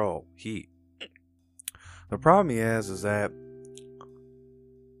likes to throw heat. The problem he has is that,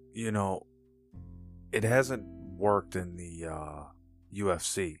 it hasn't worked in the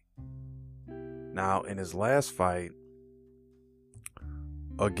UFC. Now, in his last fight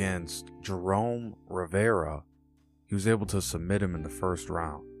against Jerome Rivera, he was able to submit him in the first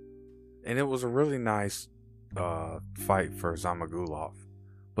round. And it was a really nice fight for Zamagulov.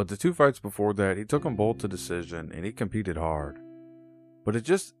 But the two fights before that, he took them both to decision and he competed hard. But it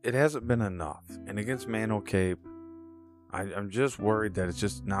hasn't been enough. And against Mano Cape, I'm just worried that he's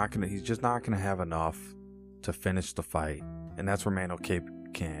just not gonna have enough to finish the fight. And that's where Mano Cape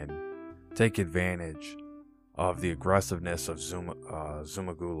can take advantage of the aggressiveness of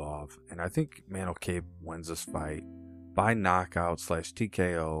Zamagulov. And I think Mano Cape wins this fight by knockout /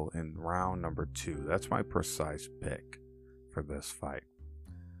 TKO in round number 2. That's my precise pick for this fight.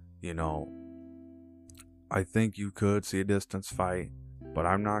 I think you could see a distance fight, but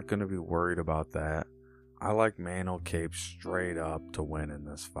I'm not going to be worried about that. I like Mano Cape straight up to win in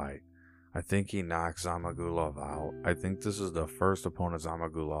this fight. I think he knocks Zamagulov out. I think this is the first opponent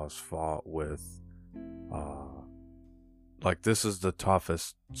Zamagulov's fought with. This is the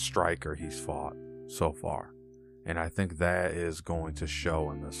toughest striker he's fought so far. And I think that is going to show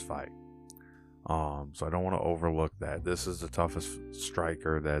in this fight. So I don't want to overlook that. This is the toughest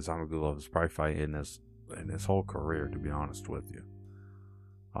striker that Zamagulov has probably fighting in his whole career, to be honest with you.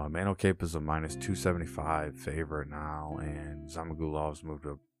 Mano Cape is a -275 favorite now, and Zamagulov's moved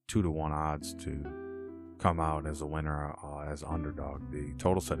up 2-1 odds to come out as a winner as underdog. The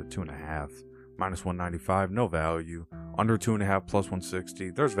total set at 2.5, -195, no value. Under 2.5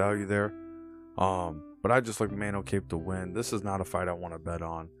 +160, there's value there. But I just like Mano Cape to win. This is not a fight I want to bet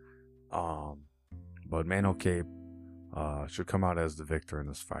on. But Mano Cape should come out as the victor in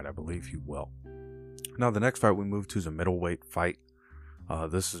this fight. I believe he will. Now, the next fight we move to is a middleweight fight.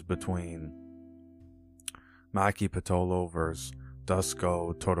 This is between Maki Pitolo versus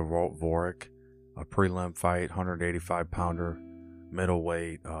Dusko Todorovic. A prelim fight, 185-pounder,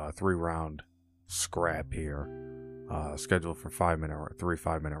 middleweight, 3-round scrap here. Scheduled for 3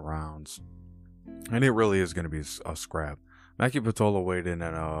 5-minute rounds. And it really is going to be a scrap. Maki Pitolo weighed in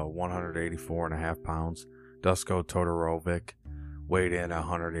at 184.5 pounds. Dusko Todorovic weighed in at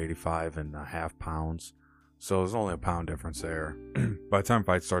 185.5 pounds. So there's only a pound difference there. By the time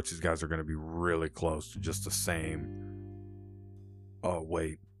fight starts, these guys are going to be really close to just the same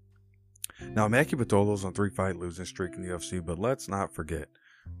weight. Now, Maki Pitolo's on 3-fight losing streak in the UFC, but let's not forget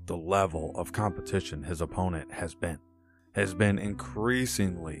the level of competition his opponent has been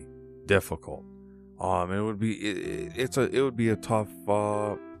increasingly difficult. It would be a tough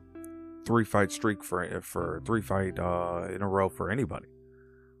 3-fight streak for 3-fight in a row for anybody.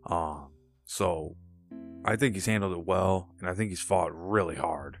 So I think he's handled it well, and I think he's fought really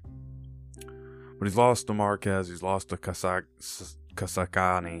hard. But he's lost to Marquez, he's lost to Kasakani,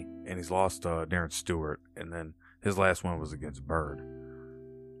 and he's lost to Darren Stewart, and then his last one was against Bird.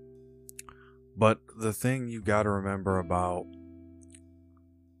 But the thing you got to remember about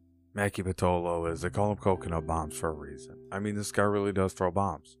Maki Pitolo is they call him coconut bombs for a reason. I mean, this guy really does throw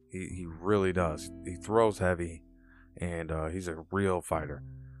bombs. He really does. He throws heavy, and he's a real fighter.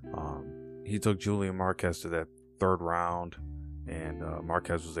 He took Julian Marquez to that 3rd round, and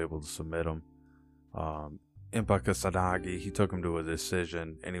Marquez was able to submit him. Impa Kasanagi, he took him to a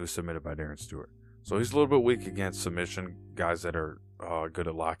decision, and he was submitted by Darren Stewart. So he's a little bit weak against submission guys that are good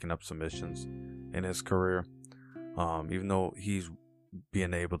at locking up submissions in his career. Even though he's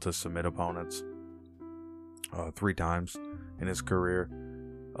being able to submit opponents 3 times in his career,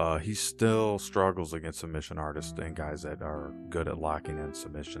 he still struggles against submission artists and guys that are good at locking in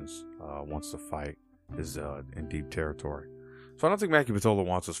submissions once the fight is in deep territory. So I don't think Maki Pitolo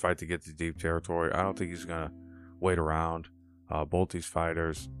wants this fight to get to deep territory. I don't think he's going to wait around. Both these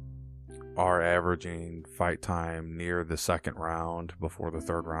fighters are averaging fight time near the 2nd round before the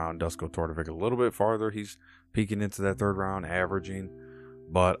 3rd round. Dusko Todorovic a little bit farther. He's peeking into that 3rd round, averaging.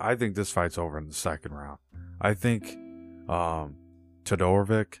 But I think this fight's over in the 2nd round. I think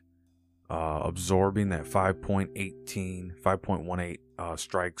Todorovic absorbing that 5.18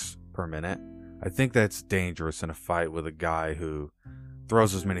 strikes per minute. I think that's dangerous in a fight with a guy who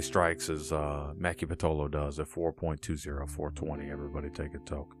throws as many strikes as Maki Pitolo does at 4.20, 420. Everybody take a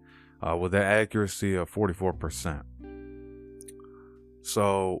toke. With that accuracy of 44%.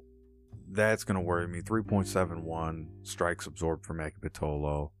 So that's going to worry me. 3.71 strikes absorbed for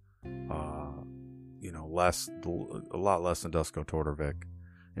Makipitolo. A lot less than Dusko Todorovic.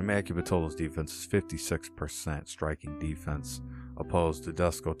 And Makipitolo's defense is 56% striking defense, opposed to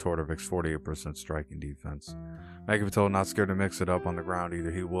Dusko Todorovic's 48% striking defense. Makipitolo not scared to mix it up on the ground either.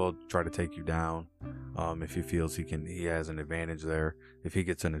 He will try to take you down if he feels he has an advantage there. If he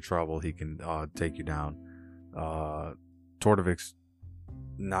gets into trouble, he can take you down. Todoric's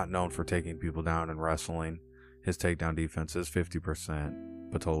not known for taking people down in wrestling. His takedown defense is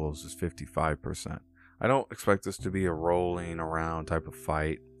 50%. Pitolo's is 55%. I don't expect this to be a rolling around type of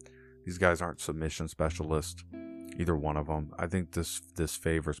fight. These guys aren't submission specialists, either one of them. I think this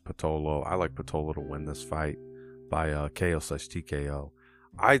favors Pitolo. I like Pitolo to win this fight by KO/TKO.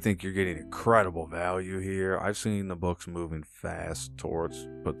 I think you're getting incredible value here. I've seen the books moving fast towards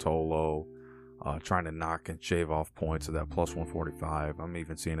Pitolo, trying to knock and shave off points of that plus 145. I'm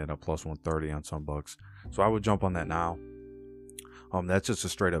even seeing it at plus 130 on some books. So I would jump on that now. That's just a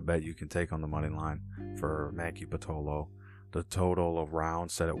straight up bet you can take on the money line for Makipitolo. The total of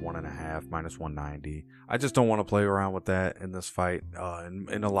rounds set at 1.5 minus 190. I just don't want to play around with that in this fight.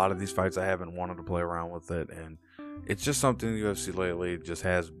 In a lot of these fights, I haven't wanted to play around with it, and it's just something in the UFC lately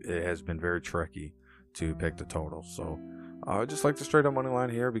it has been very tricky to pick the total. So I just like the straight up money line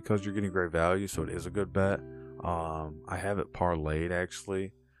here because you're getting great value, so it is a good bet. I have it parlayed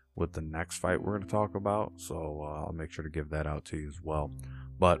actually with the next fight we're going to talk about, so I'll make sure to give that out to you as well.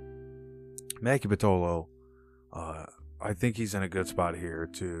 But Makipitolo, I think he's in a good spot here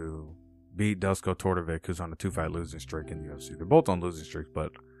to beat Dusko Todorovic, who's on a 2-fight losing streak in the UFC. They're both on losing streaks,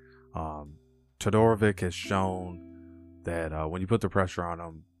 but Todorovic has shown that when you put the pressure on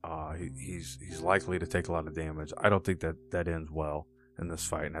him, he's likely to take a lot of damage. I don't think that ends well in this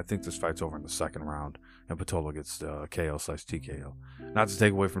fight, and I think this fight's over in the second round, and Pitolo gets KO/TKO. Not to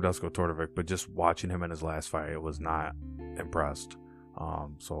take away from Dusko Todorovic, but just watching him in his last fight, it was not impressed.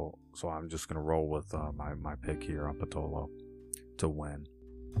 So I'm just gonna roll with my pick here on Pitolo to win.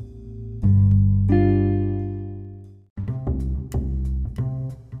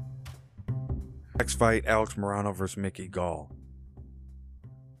 Next fight, Alex Morono versus Mickey Gall.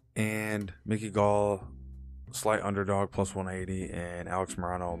 And Mickey Gall, slight underdog, plus 180, and Alex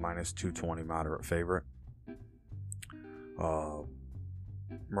Morono, minus 220, moderate favorite.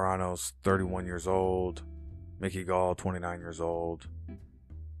 Morono's 31 years old. Mickey Gall, 29 years old.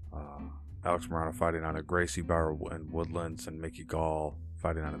 Alex Morono fighting out of Gracie Bar and Woodlands, and Mickey Gall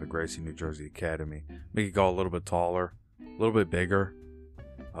fighting out of the Gracie, New Jersey Academy. Mickey Gall a little bit taller, a little bit bigger,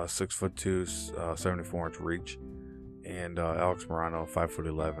 6'2", 74-inch reach, and Alex Morono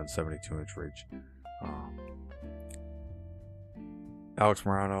 5'11", 72-inch reach. Alex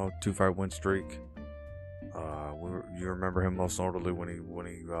Morono 2-fight win streak. You remember him most notably when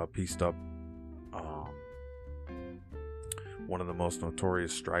he pieced up one of the most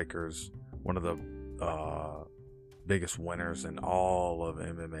notorious strikers, one of the biggest winners in all of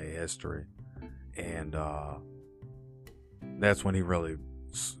MMA history, and that's when he really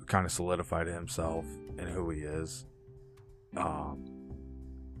kind of solidified himself and who he is.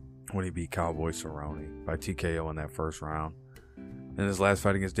 When he beat Cowboy Cerrone by TKO in that first round. In his last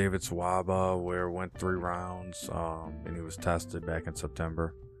fight against David Swaba, where it went 3 rounds, and he was tested back in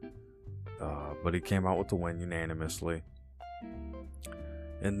September, but he came out with the win unanimously.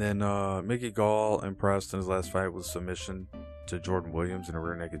 And then Mickey Gall impressed in his last fight with submission to Jordan Williams in a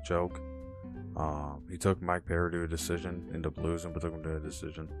rear naked choke. He took Mike Perry to a decision, ended up losing, but took him to a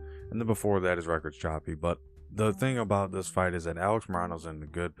decision. And then before that, his record's choppy. But the thing about this fight is that Alex Morono's in a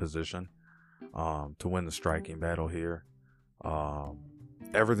good position to win the striking battle here.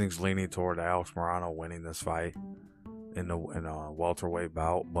 Everything's leaning toward Alex Morono winning this fight in a welterweight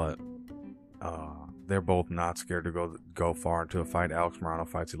bout, but they're both not scared to go far into a fight. Alex Morono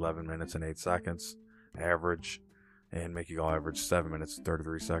fights 11 minutes and 8 seconds average, and Mickey Gall averaged 7 minutes and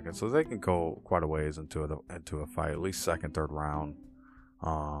 33 seconds. So they can go quite a ways into a fight, at least second, third round.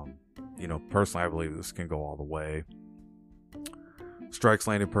 Personally, I believe this can go all the way. Strikes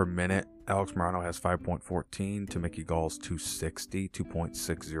landed per minute. Alex Morono has 5.14 to Mickey Gall's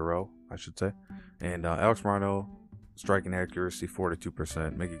 2.60, I should say. And Alex Morono, striking accuracy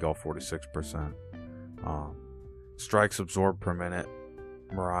 42%, Mickey Gall 46%. Strikes absorbed per minute.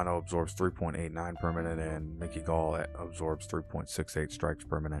 Morono absorbs 3.89 per minute, and Mickey Gall absorbs 3.68 strikes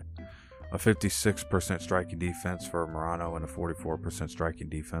per minute. A 56% striking defense for Morono and a 44% striking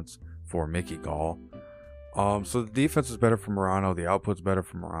defense for Mickey Gall. So the defense is better for Morono. The output's better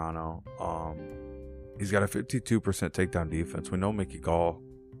for Morono. He's got a 52% takedown defense. We know Mickey Gall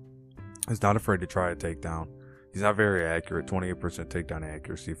is not afraid to try a takedown. He's not very accurate, 28% takedown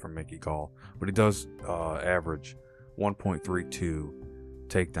accuracy from Mickey Gall, but he does average 1.32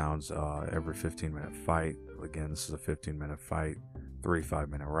 takedowns every 15-minute fight. Again, this is a 15-minute fight, 3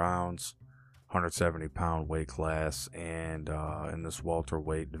 5-minute rounds, 170-pound weight class, and in this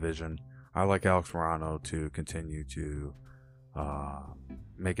welterweight division, I like Alex Morono to continue to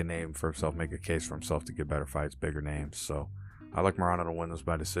make a name for himself, make a case for himself to get better fights, bigger names. So I like Morono to win this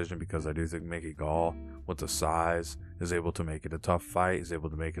by decision because I do think Mickey Gall, with the size, is able to make it a tough fight, is able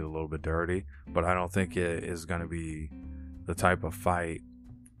to make it a little bit dirty, but I don't think it is going to be the type of fight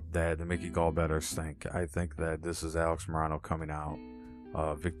that the Mickey Gall bettors think. I think that this is Alex Morono coming out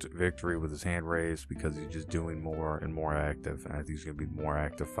victory with his hand raised because he's just doing more and more active, and I think he's going to be the more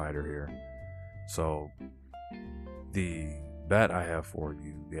active fighter here. So the bet I have for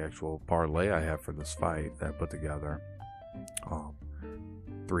you, the actual parlay I have for this fight that I put together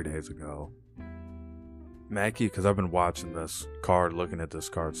 3 days ago, Mackie, because I've been watching this card, looking at this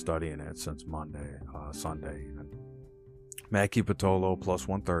card, studying it since Sunday even. Mackie Patolo plus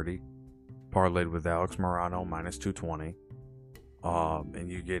 130, parlayed with Alex Morono minus 220, and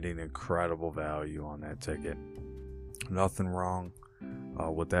you're getting incredible value on that ticket. Nothing wrong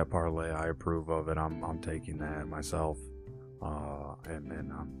with that parlay. I approve of it. I'm taking that myself, and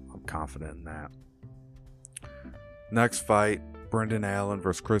I'm confident in that. Next fight, Brendan Allen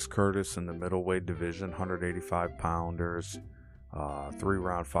versus Chris Curtis in the middleweight division, 185 pounders,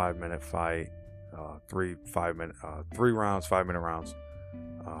 3-round 5-minute fight, 3 rounds, 5-minute rounds.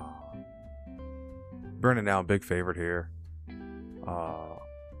 Brendan Allen, big favorite here.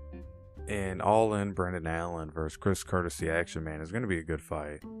 And all in Brendan Allen versus Chris Curtis, the action man, is going to be a good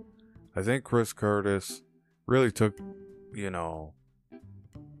fight. I think Chris Curtis really took,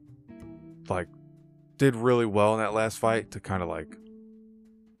 did really well in that last fight to kind of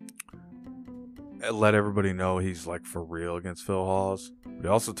let everybody know he's for real against Phil Hawes. But he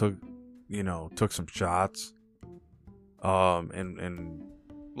also took some shots. And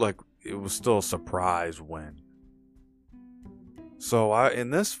it was still a surprise win. So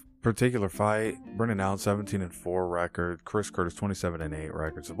in this particular fight, Brendan Allen 17-4 record, Chris Curtis 27-8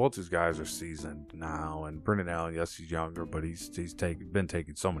 record. So both these guys are seasoned now, and Brendan Allen, yes, he's younger, but he's been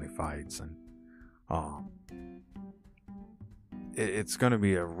taking so many fights, and it's going to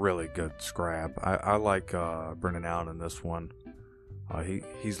be a really good scrap. I like Brendan Allen in this one.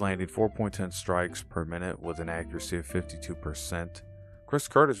 He's landing 4.10 strikes per minute with an accuracy of 52%. Chris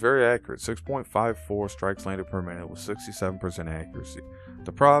Curtis, very accurate, 6.54 strikes landed per minute with 67% accuracy.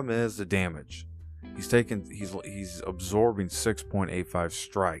 The problem is the damage. He's absorbing 6.85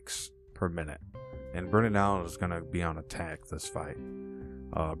 strikes per minute, and Brendan Allen is going to be on attack this fight.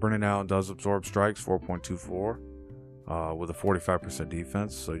 Brendan Allen does absorb strikes, 4.24, with a 45%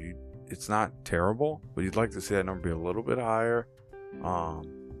 defense. So it's not terrible, but you'd like to see that number be a little bit higher.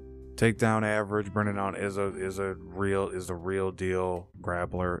 Takedown average, Brendan Allen is a real deal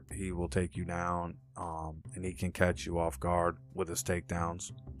grappler. He will take you down, and he can catch you off guard with his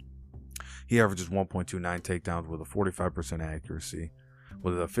takedowns. He averages 1.29 takedowns with a 45% accuracy,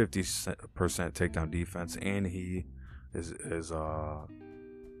 with a 50% takedown defense, and he is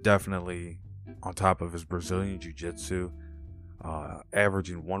definitely on top of his Brazilian Jiu-Jitsu,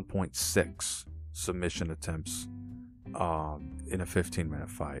 averaging 1.6 submission attempts in a 15-minute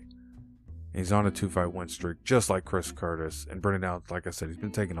fight. He's on a 2-fight win streak, just like Chris Curtis. And Brendan Allen, like I said, he's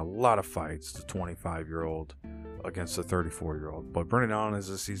been taking a lot of fights, the 25-year-old against the 34-year-old. But Brendan Allen is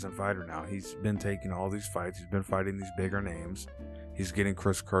a seasoned fighter now. He's been taking all these fights. He's been fighting these bigger names. He's getting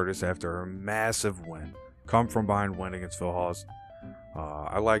Chris Curtis after a massive win, come from behind win against Phil Hawes.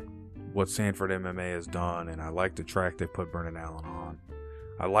 I like what Sanford MMA has done, and I like the track they put Brendan Allen on.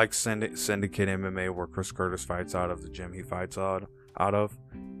 I like Syndicate MMA, where Chris Curtis fights out of the gym he fights out of.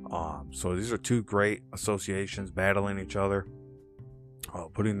 So these are two great associations battling each other,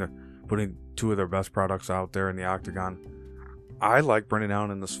 putting two of their best products out there in the octagon. I like Brendan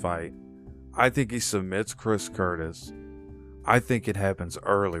Allen in this fight. I think he submits Chris Curtis. I think it happens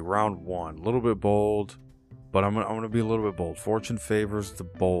early, round 1. A little bit bold, but I'm going to be a little bit bold. Fortune favors the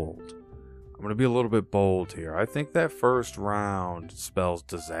bold. I'm going to be a little bit bold here. I think that first round spells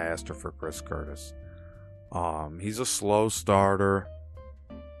disaster for Chris Curtis. He's a slow starter.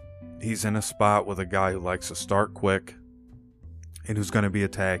 He's in a spot with a guy who likes to start quick and who's going to be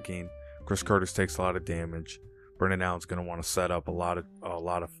attacking. Chris Curtis takes a lot of damage. Brendan Allen's going to want to set up a lot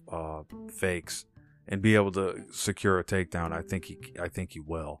of fakes and be able to secure a takedown. I think he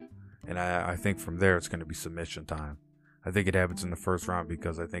will, and I think from there it's going to be submission time. I think it happens in the first round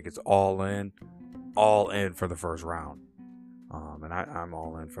because I think it's all in for the first round. And I'm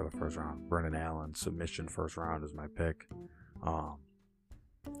all in for the first round. Brendan Allen, submission first round is my pick.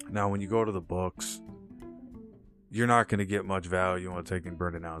 Now, when you go to the books, you're not going to get much value on taking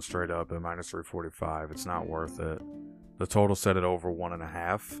Brendan Allen straight up at minus 345. It's not worth it. The total set at over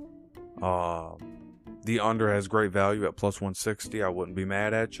 1.5. The under has great value at plus 160. I wouldn't be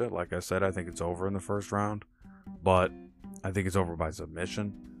mad at you. Like I said, I think it's over in the first round, but I think it's over by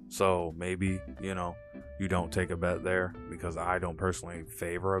submission. So maybe, you don't take a bet there, because I don't personally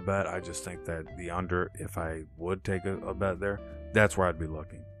favor a bet. I just think that the under, if I would take a bet there, that's where I'd be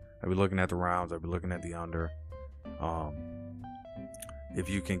looking. I'd be looking at the rounds. I'd be looking at the under. If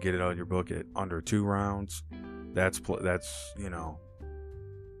you can get it on your book at under 2 rounds, that's pretty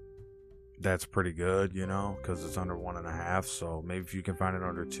good, because it's under 1.5. So maybe if you can find it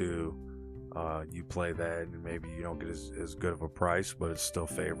under 2, you play that, and maybe you don't get as good of a price, but it's still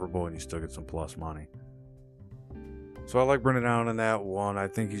favorable and you still get some plus money. So I like Brendan Allen in that one. I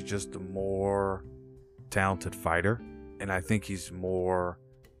think he's just a more talented fighter, and I think he's more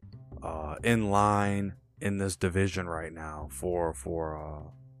in line in this division right now for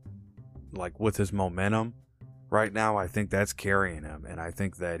like with his momentum right now. I think that's carrying him, and I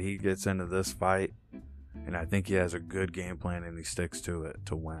think that he gets into this fight, and I think he has a good game plan and he sticks to it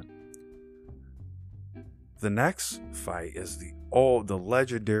to win. The next fight is the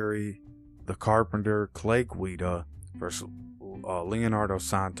legendary, the Carpenter, Clay Guida versus Leonardo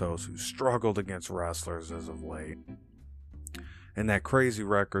Santos, who struggled against wrestlers as of late. And that crazy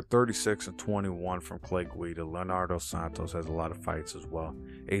record, 36-21 from Clay Guida. Leonardo Santos has a lot of fights as well,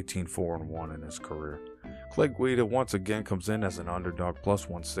 18-4-1 in his career. Clay Guida once again comes in as an underdog, plus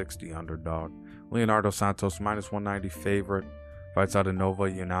 160 underdog. Leonardo Santos, minus 190 favorite, fights out of Nova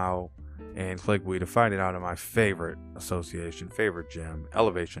União. And Clay Guida fighting out of my favorite association, favorite gym,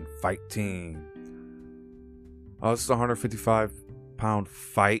 Elevation Fight Team. This is a 155-pound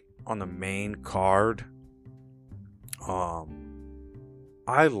fight on the main card.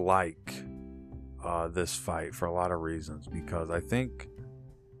 I like this fight for a lot of reasons, because I think,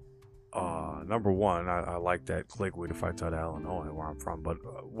 number one, I like that Clay Guida fights out of Illinois, where I'm from. But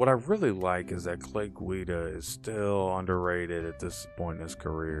what I really like is that Clay Guida is still underrated at this point in his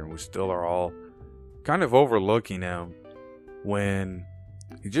career, and we still are all kind of overlooking him, when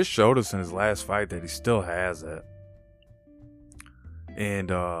he just showed us in his last fight that he still has it. And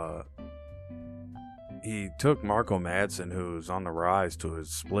he took Marco Madsen, who's on the rise, to his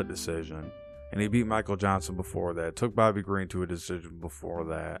split decision, and he beat Michael Johnson before that. Took Bobby Green to a decision before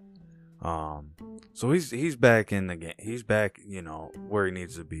that. So he's back in the game. He's back, where he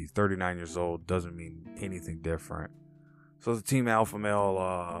needs to be. 39 years old doesn't mean anything different. So the Team Alpha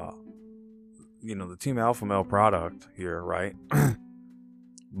Male, the Team Alpha Male product here, right?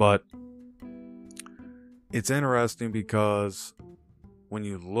 But it's interesting because when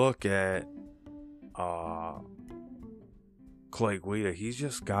you look at Clay Guida, he's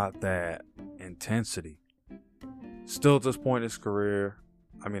just got that intensity. Still at this point in his career,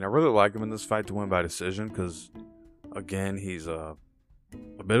 I really like him in this fight to win by decision, because, again, he's a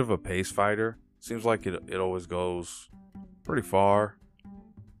bit of a pace fighter. Seems like it always goes pretty far.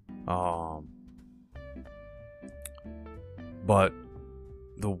 But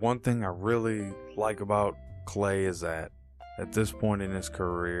the one thing I really like about Clay is that at this point in his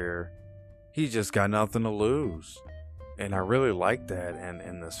career, he just got nothing to lose. And I really like that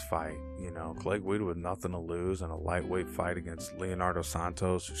in this fight. Clay Guida with nothing to lose in a lightweight fight against Leonardo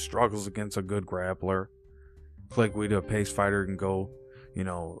Santos, who struggles against a good grappler. Clay Guida, a pace fighter, can go,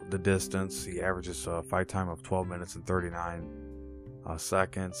 the distance. He averages a fight time of 12 minutes and 39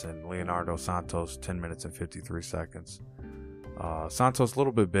 seconds, and Leonardo Santos 10 minutes and 53 seconds. Santos a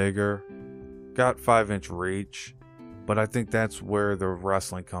little bit bigger, got 5-inch reach. But I think that's where the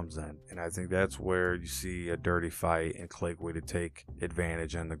wrestling comes in. And I think that's where you see a dirty fight and Clay Guida take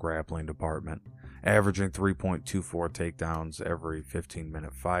advantage in the grappling department. Averaging 3.24 takedowns every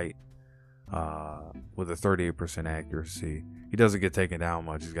 15-minute fight with a 38% accuracy. He doesn't get taken down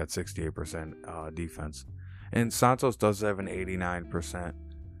much. He's got 68% defense. And Santos does have an 89%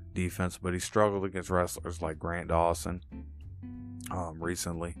 defense, but he struggled against wrestlers like Grant Dawson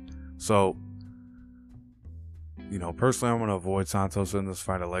recently. So, personally, I'm going to avoid Santos in this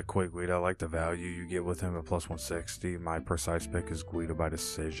fight. I like Clay Guida. I like the value you get with him at plus 160. My precise pick is Guida by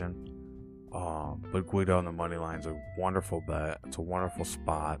decision. But Guida on the money line is a wonderful bet. It's a wonderful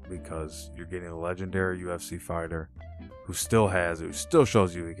spot, because you're getting a legendary UFC fighter who still has it, who still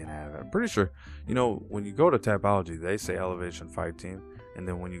shows you he can have it. I'm pretty sure, when you go to Tapology, they say Elevation Fight Team. And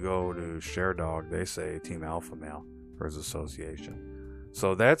then when you go to ShareDog, they say Team Alpha Male for his association.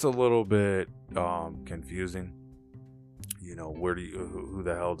 So that's a little bit confusing. who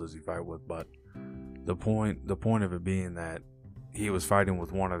the hell does he fight with? But the point of it being that he was fighting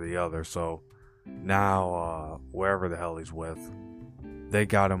with one or the other. So now, wherever the hell he's with, they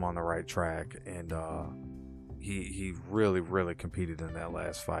got him on the right track, and he really, really competed in that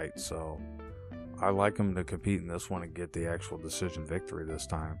last fight. So I like him to compete in this one and get the actual decision victory this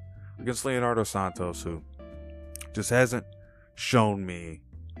time against Leonardo Santos, who just hasn't shown me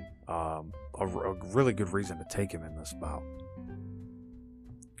a really good reason to take him in this bout.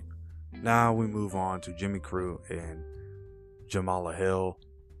 Now we move on to Jimmy Crute and Jamala Hill,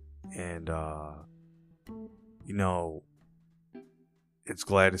 and it's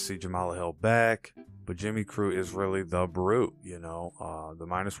glad to see Jamala Hill back, but Jimmy Crute is really the brute, the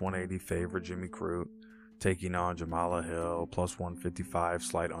 -180 favorite, Jimmy Crute, taking on Jamala Hill, +155,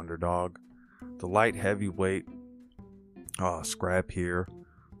 slight underdog. The light heavyweight scrap here,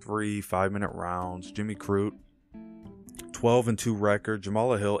 3 5-minute rounds. Jimmy Crute, 12-2 record.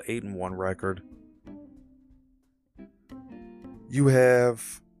 Jamala Hill, 8-1 record. You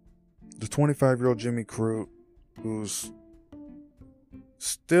have the 25-year-old Jimmy Crute, who's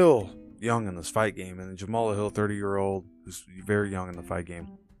still young in this fight game, and Jamala Hill, 30-year-old, who's very young in the fight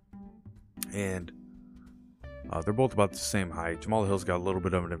game. And they're both about the same height. Jamala Hill's got a little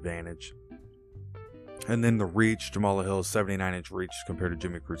bit of an advantage. And then the reach, Jamala Hill's 79-inch reach compared to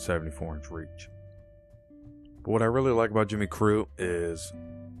Jimmy Crute's 74-inch reach. But what I really like about Jimmy Crute is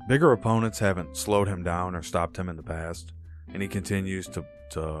bigger opponents haven't slowed him down or stopped him in the past, and he continues to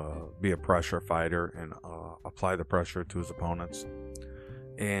be a pressure fighter and apply the pressure to his opponents.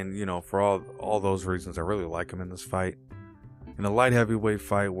 And, for all those reasons, I really like him in this fight. In a light heavyweight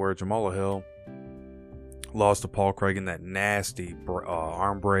fight where Jamala Hill lost to Paul Craig in that nasty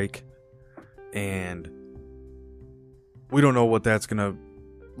arm break, and we don't know what that's going to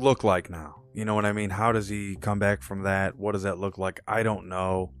look like now. You know what I mean? How does he come back from that? What does that look like? I don't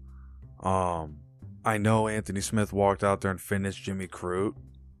know. I know Anthony Smith walked out there and finished Jimmy Crute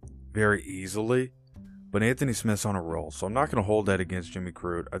very easily, but Anthony Smith's on a roll, so I'm not going to hold that against Jimmy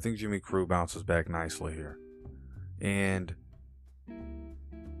Crute. I think Jimmy Crute bounces back nicely here. And,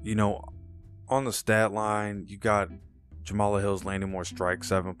 on the stat line, you got Jamala Hill's landing more strikes,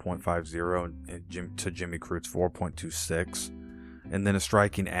 7.50, to Jimmy Crute's 4.26. And then a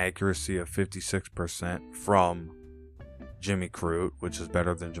striking accuracy of 56% from Jimmy Crute, which is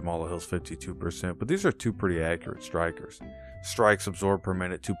better than Jamala Hill's 52%. But these are two pretty accurate strikers. Strikes absorbed per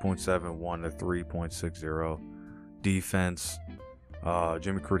minute, 2.71 to 3.60. Defense,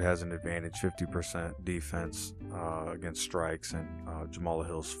 Jimmy Crute has an advantage, 50% defense against strikes, and Jamala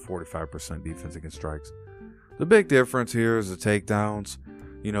Hill's 45% defense against strikes. The big difference here is the takedowns.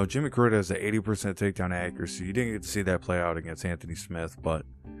 Jimmy Crute has an 80% takedown accuracy. You didn't get to see that play out against Anthony Smith, but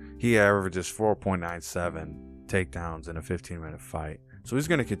he averages 4.97 takedowns in a 15-minute fight. So he's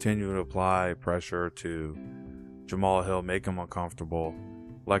going to continue to apply pressure to Jamala Hill, make him uncomfortable.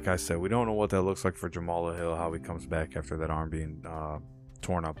 Like I said, we don't know what that looks like for Jamala Hill, how he comes back after that arm being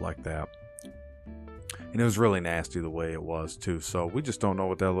torn up like that. And it was really nasty the way it was too. So we just don't know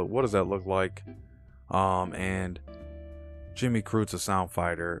what does that look like. And Jimmy Crute's a sound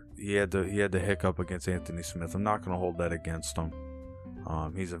fighter. He had the hiccup against Anthony Smith. I'm not going to hold that against him.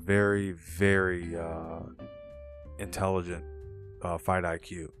 He's a very, very intelligent fight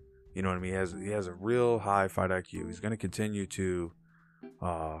IQ. You know what I mean? He has a real high fight IQ. He's going to continue to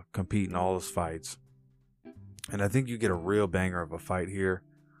compete in all his fights, and I think you get a real banger of a fight here.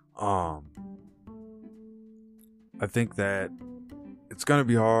 I think that it's going to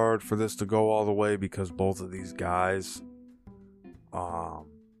be hard for this to go all the way because both of these guys,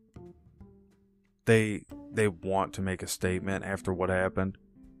 they want to make a statement after what happened.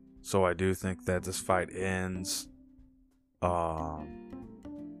 So I do think that this fight ends. I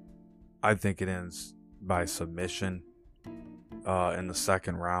think it ends by submission in the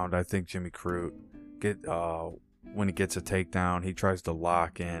second round. I think Jimmy Crute when he gets a takedown, he tries to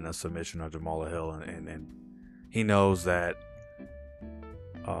lock in a submission on Jamala Hill, and he knows that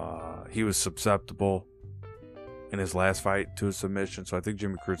he was susceptible in his last fight to a submission. So I think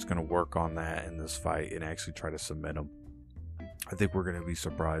Jimmy Crute's going to work on that in this fight and actually try to submit him. I think we're going to be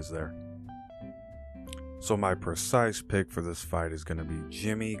surprised there. So my precise pick for this fight is going to be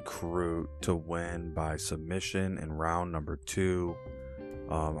Jimmy Crute to win by submission in round number 2.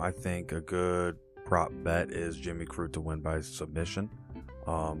 I think a good prop bet is Jimmy Crute to win by submission,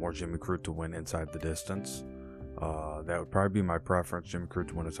 or Jimmy Crute to win inside the distance. That would probably be my preference, Jimmy Crute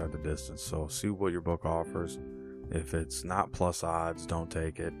to win inside the distance. So see what your book offers. If it's not plus odds, don't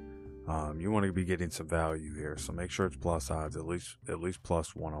take it. You want to be getting some value here, so make sure it's plus odds, at least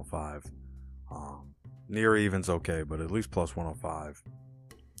plus 105. Near even's okay, but at least plus 105.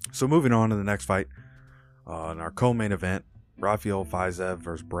 So moving on to the next fight, in our co-main event, Rafael Fiziev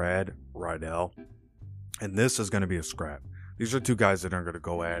versus Brad Riddell. And this is going to be a scrap. These are two guys that are going to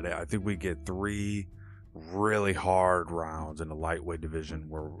go at it. I think we get 3 really hard rounds in the lightweight division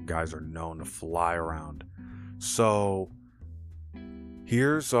where guys are known to fly around. So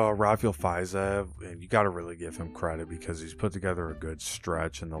here's Rafael Fiziev, and you got to really give him credit because he's put together a good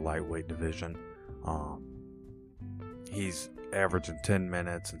stretch in the lightweight division. He's averaging 10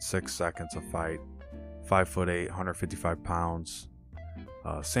 minutes and 6 seconds a fight. 5'8", 155 pounds.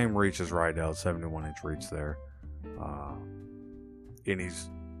 Same reach as Riddell, 71-inch reach there. And he's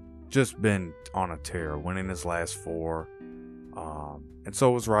just been on a tear, winning his last 4. And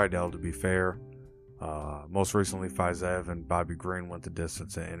so was Riddell, to be fair. Most recently, Fiziev and Bobby Green went the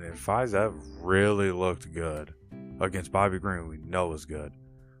distance. And Fiziev really looked good against Bobby Green, we know is good.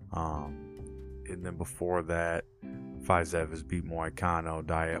 And then before that, Fiziev has beat Moicano,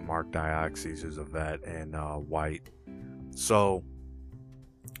 Mark Dioxys, who's a vet, and White. So,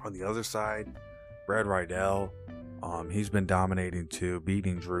 on the other side, Brad Riddell, he's been dominating too,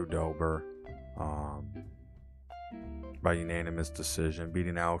 beating Drew Dober by unanimous decision,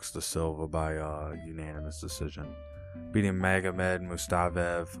 beating Alex Da Silva by unanimous decision, beating Magomed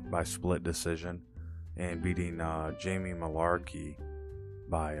Mustafaev by split decision, and beating Jamie Malarkey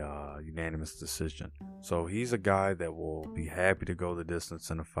by unanimous decision. So he's a guy that will be happy to go the distance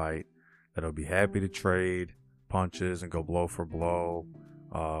in a fight, that'll be happy to trade punches and go blow for blow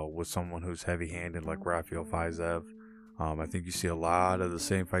with someone who's heavy-handed like Rafael Fiziev. I think you see a lot of the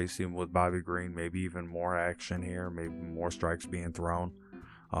same fight you see with Bobby Green, maybe even more action here, maybe more strikes being thrown.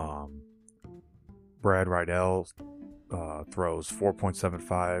 Brad Riddell throws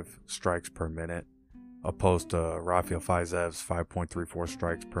 4.75 strikes per minute, opposed to Rafael Fiziev's 5.34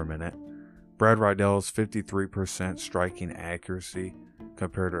 strikes per minute. Brad Riddell's 53% striking accuracy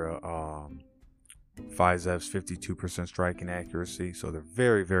compared to Fiziev's 52% striking accuracy. So they're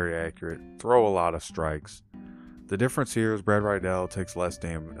very, very accurate. Throw a lot of strikes. The difference here is Brad Riddell takes less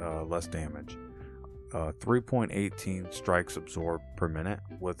damage. 3.18 strikes absorbed per minute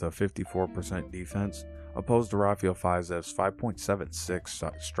with a 54% defense, opposed to Rafael Fiziev's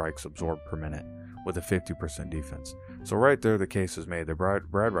 5.76 strikes absorbed per minute with a 50% defense. So right there, the case is made that Brad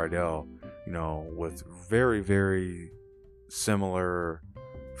Riddell, with very, very similar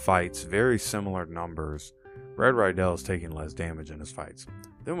fights, very similar numbers, Brad Riddell is taking less damage in his fights.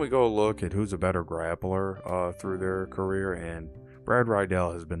 Then we go look at who's a better grappler through their career, and Brad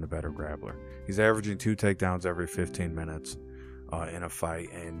Riddell has been the better grappler. He's averaging 2 takedowns every 15 minutes in a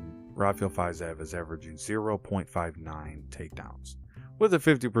fight, and Rafael Fiziev is averaging 0.59 takedowns with a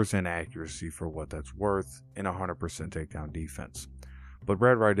 50% accuracy for what that's worth and 100% takedown defense. But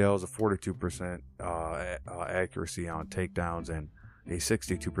Brad Riddell is a 42% accuracy on takedowns and a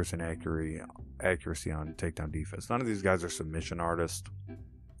 62% accuracy on takedown defense. None of these guys are submission artists.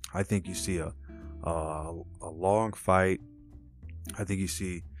 I think you see a long fight. I think you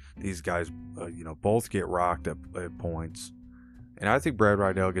see these guys, both get rocked at points, and I think Brad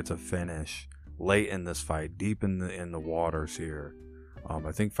Riddell gets a finish late in this fight, deep in the waters here.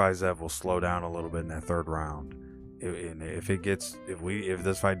 I think Fiziev will slow down a little bit in that third round. If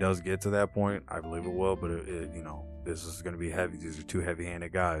this fight does get to that point, I believe it will. But this is going to be heavy. These are 2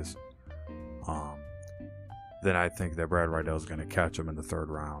 heavy-handed guys. Then I think that Brad Riddell is going to catch him in the third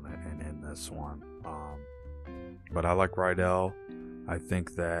round and in this one. But I like Riddell. I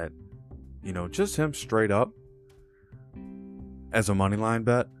think that just him straight up as a money line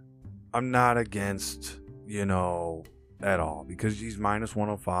bet, I'm not against at all, because he's minus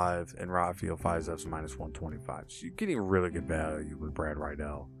 105 and Rafael Fiziev's minus 125. So you're getting really good value with Brad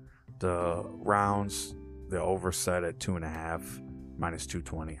Riddell. The rounds, the over set at 2.5 minus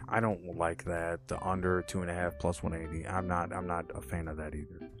 220. I don't like that. The under 2.5 plus 180. I'm not a fan of that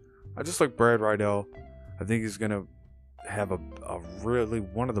either. I just like Brad Riddell. I think he's gonna have a really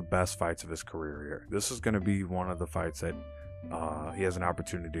one of the best fights of his career here. This is gonna be one of the fights that he has an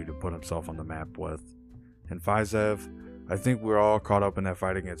opportunity to put himself on the map with. And Fiziev, I think we're all caught up in that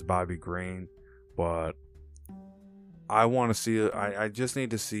fight against Bobby Green, but I want to see it. I just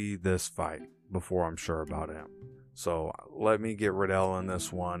need to see this fight before I'm sure about him. So let me get Riddell in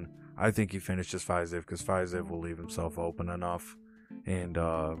this one. I think he finishes Fiziev because Fiziev will leave himself open enough. And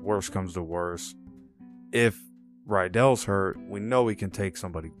worst comes to worst, if Riddell's hurt, we know he can take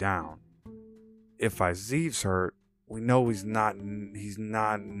somebody down. If Fiziev's hurt, we know he's not known.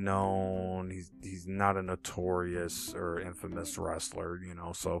 He's not a notorious or infamous wrestler,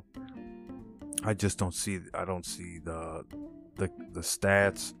 So I just don't see. I don't see the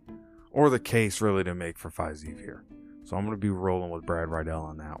stats or the case really to make for Fiziev here. So I'm going to be rolling with Brad Riddell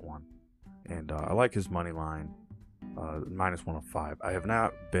on that one. And I like his money line, minus 105. I have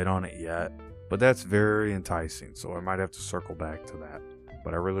not bid on it yet, but that's very enticing. So I might have to circle back to that.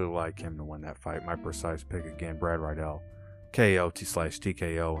 But I really like him to win that fight. My precise pick again, Brad Riddell,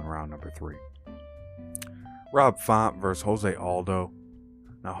 KO/TKO in round number 3. Rob Font versus Jose Aldo.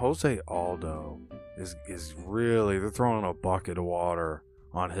 Now Jose Aldo is really, they're throwing a bucket of water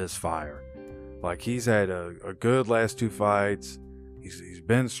on his fire. Like, he's had a good last 2 fights. He's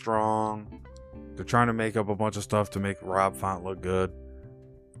been strong. They're trying to make up a bunch of stuff to make Rob Font look good.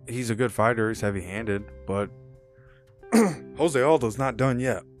 He's a good fighter. He's heavy-handed, but Jose Aldo's not done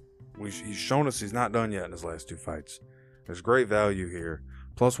yet. He's shown us he's not done yet in his last 2 fights. There's great value here.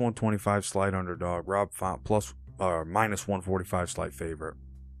 Plus 125 slight underdog. Rob Font minus 145 slight favorite.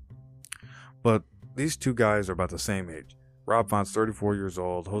 But these 2 guys are about the same age. Rob Font's 34 years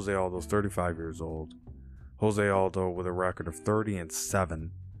old. Jose Aldo's 35 years old. Jose Aldo with a record of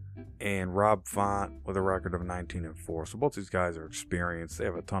 30-7. And Rob Font with a record of 19-4. So both these guys are experienced. They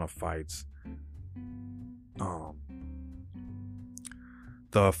have a ton of fights. The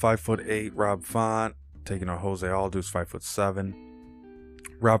 5'8" Rob Font taking on Jose Aldo, who's 5'7".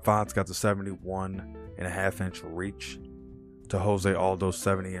 Rob Font's got the 71.5-inch reach to Jose Aldo's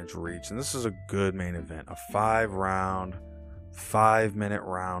 70-inch reach. And this is a good main event. A 5-minute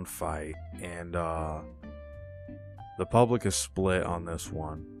round fight. And the public is split on this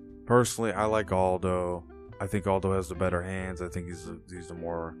one. Personally, I like Aldo. I think Aldo has the better hands. I think he's a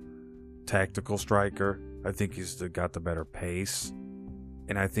more tactical striker. I think he's got the better pace.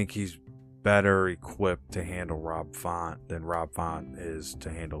 And I think he's better equipped to handle Rob Font than Rob Font is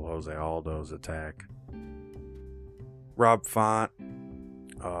to handle Jose Aldo's attack. Rob Font,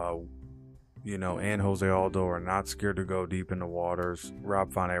 and Jose Aldo are not scared to go deep in the waters.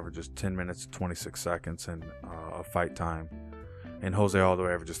 Rob Font averages 10 minutes and 26 seconds in a fight time. And Jose Aldo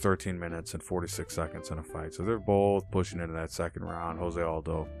averages 13 minutes and 46 seconds in a fight. So they're both pushing into that second round. Jose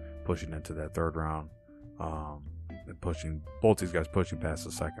Aldo pushing into that third round. And both these guys pushing past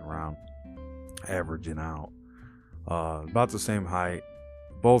the second round. Averaging out. About the same height.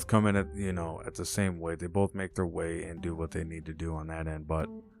 Both come in at the same weight. They both make their way and do what they need to do on that end. But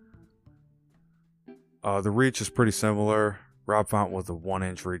the reach is pretty similar. Rob Font with a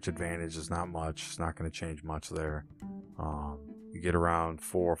 1-inch reach advantage is not much. It's not going to change much there. You get around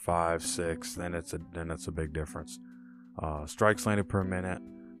 4, 5, 6, then it's a big difference. Strikes landed per minute,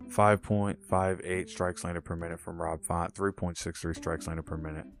 5.58 strikes landed per minute from Rob Font, 3.63 strikes landed per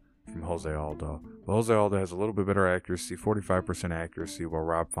minute from Jose Aldo. But Jose Aldo has a little bit better accuracy, 45% accuracy, while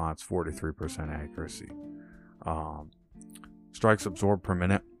Rob Font's 43% accuracy. Strikes absorbed per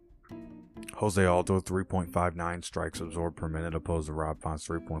minute. Jose Aldo 3.59 strikes absorbed per minute opposed to Rob Font's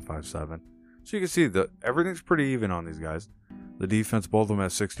 3.57. So you can see that everything's pretty even on these guys. The defense, both of them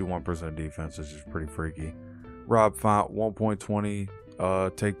have 61% defense, which is pretty freaky. Rob Font 1.20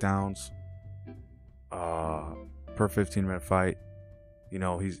 takedowns per 15-minute fight.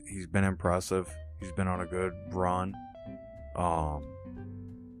 He's been impressive. He's been on a good run.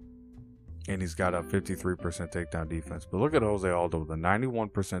 And he's got a 53% takedown defense. But look at Jose Aldo with a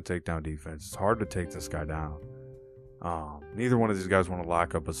 91% takedown defense. It's hard to take this guy down. Neither one of these guys want to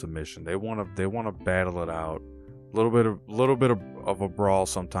lock up a submission. They want to battle it out. A little bit of a brawl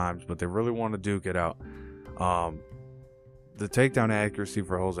sometimes, but they really want to duke it out. The takedown accuracy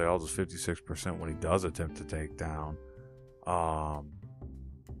for Jose Aldo is 56% when he does attempt to take down.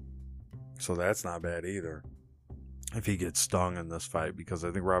 So that's not bad either. If he gets stung in this fight, because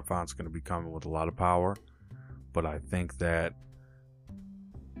I think Rob Font's going to be coming with a lot of power, but I think that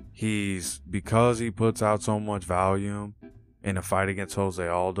because he puts out so much volume in a fight against Jose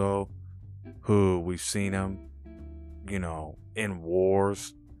Aldo, who we've seen him, in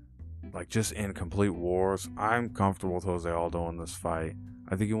wars, like just in complete wars. I'm comfortable with Jose Aldo in this fight.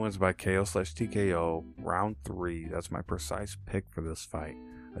 I think he wins by KO/TKO, round 3. That's my precise pick for this fight.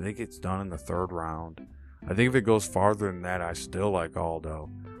 I think it's done in the 3rd round. I think if it goes farther than that, I still like Aldo.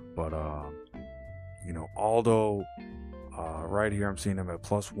 But, Aldo, right here, I'm seeing him at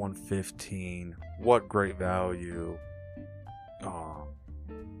plus 115. What great value.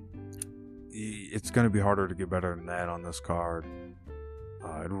 It's going to be harder to get better than that on this card.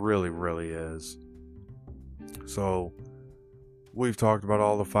 It really, really is. So, we've talked about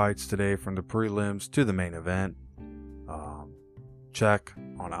all the fights today from the prelims to the main event. Check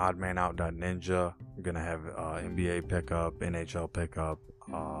on oddmanout.ninja. We're going to have NBA pickup, NHL pickup,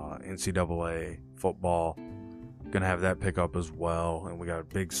 NCAA football. Going to have that pickup as well. And we got a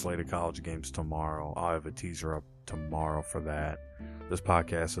big slate of college games tomorrow. I'll have a teaser up tomorrow for that. This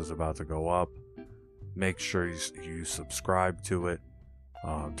podcast is about to go up. Make sure you subscribe to it.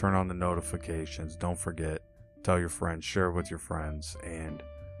 Turn on the notifications. Don't forget. Tell your friends. Share it with your friends. And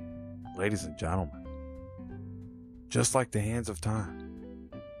ladies and gentlemen, just like the hands of time,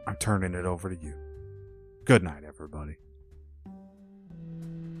 I'm turning it over to you. Good night, everybody.